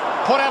out of it.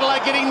 Port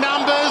Adelaide getting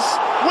numbers.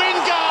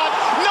 Wingard,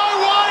 no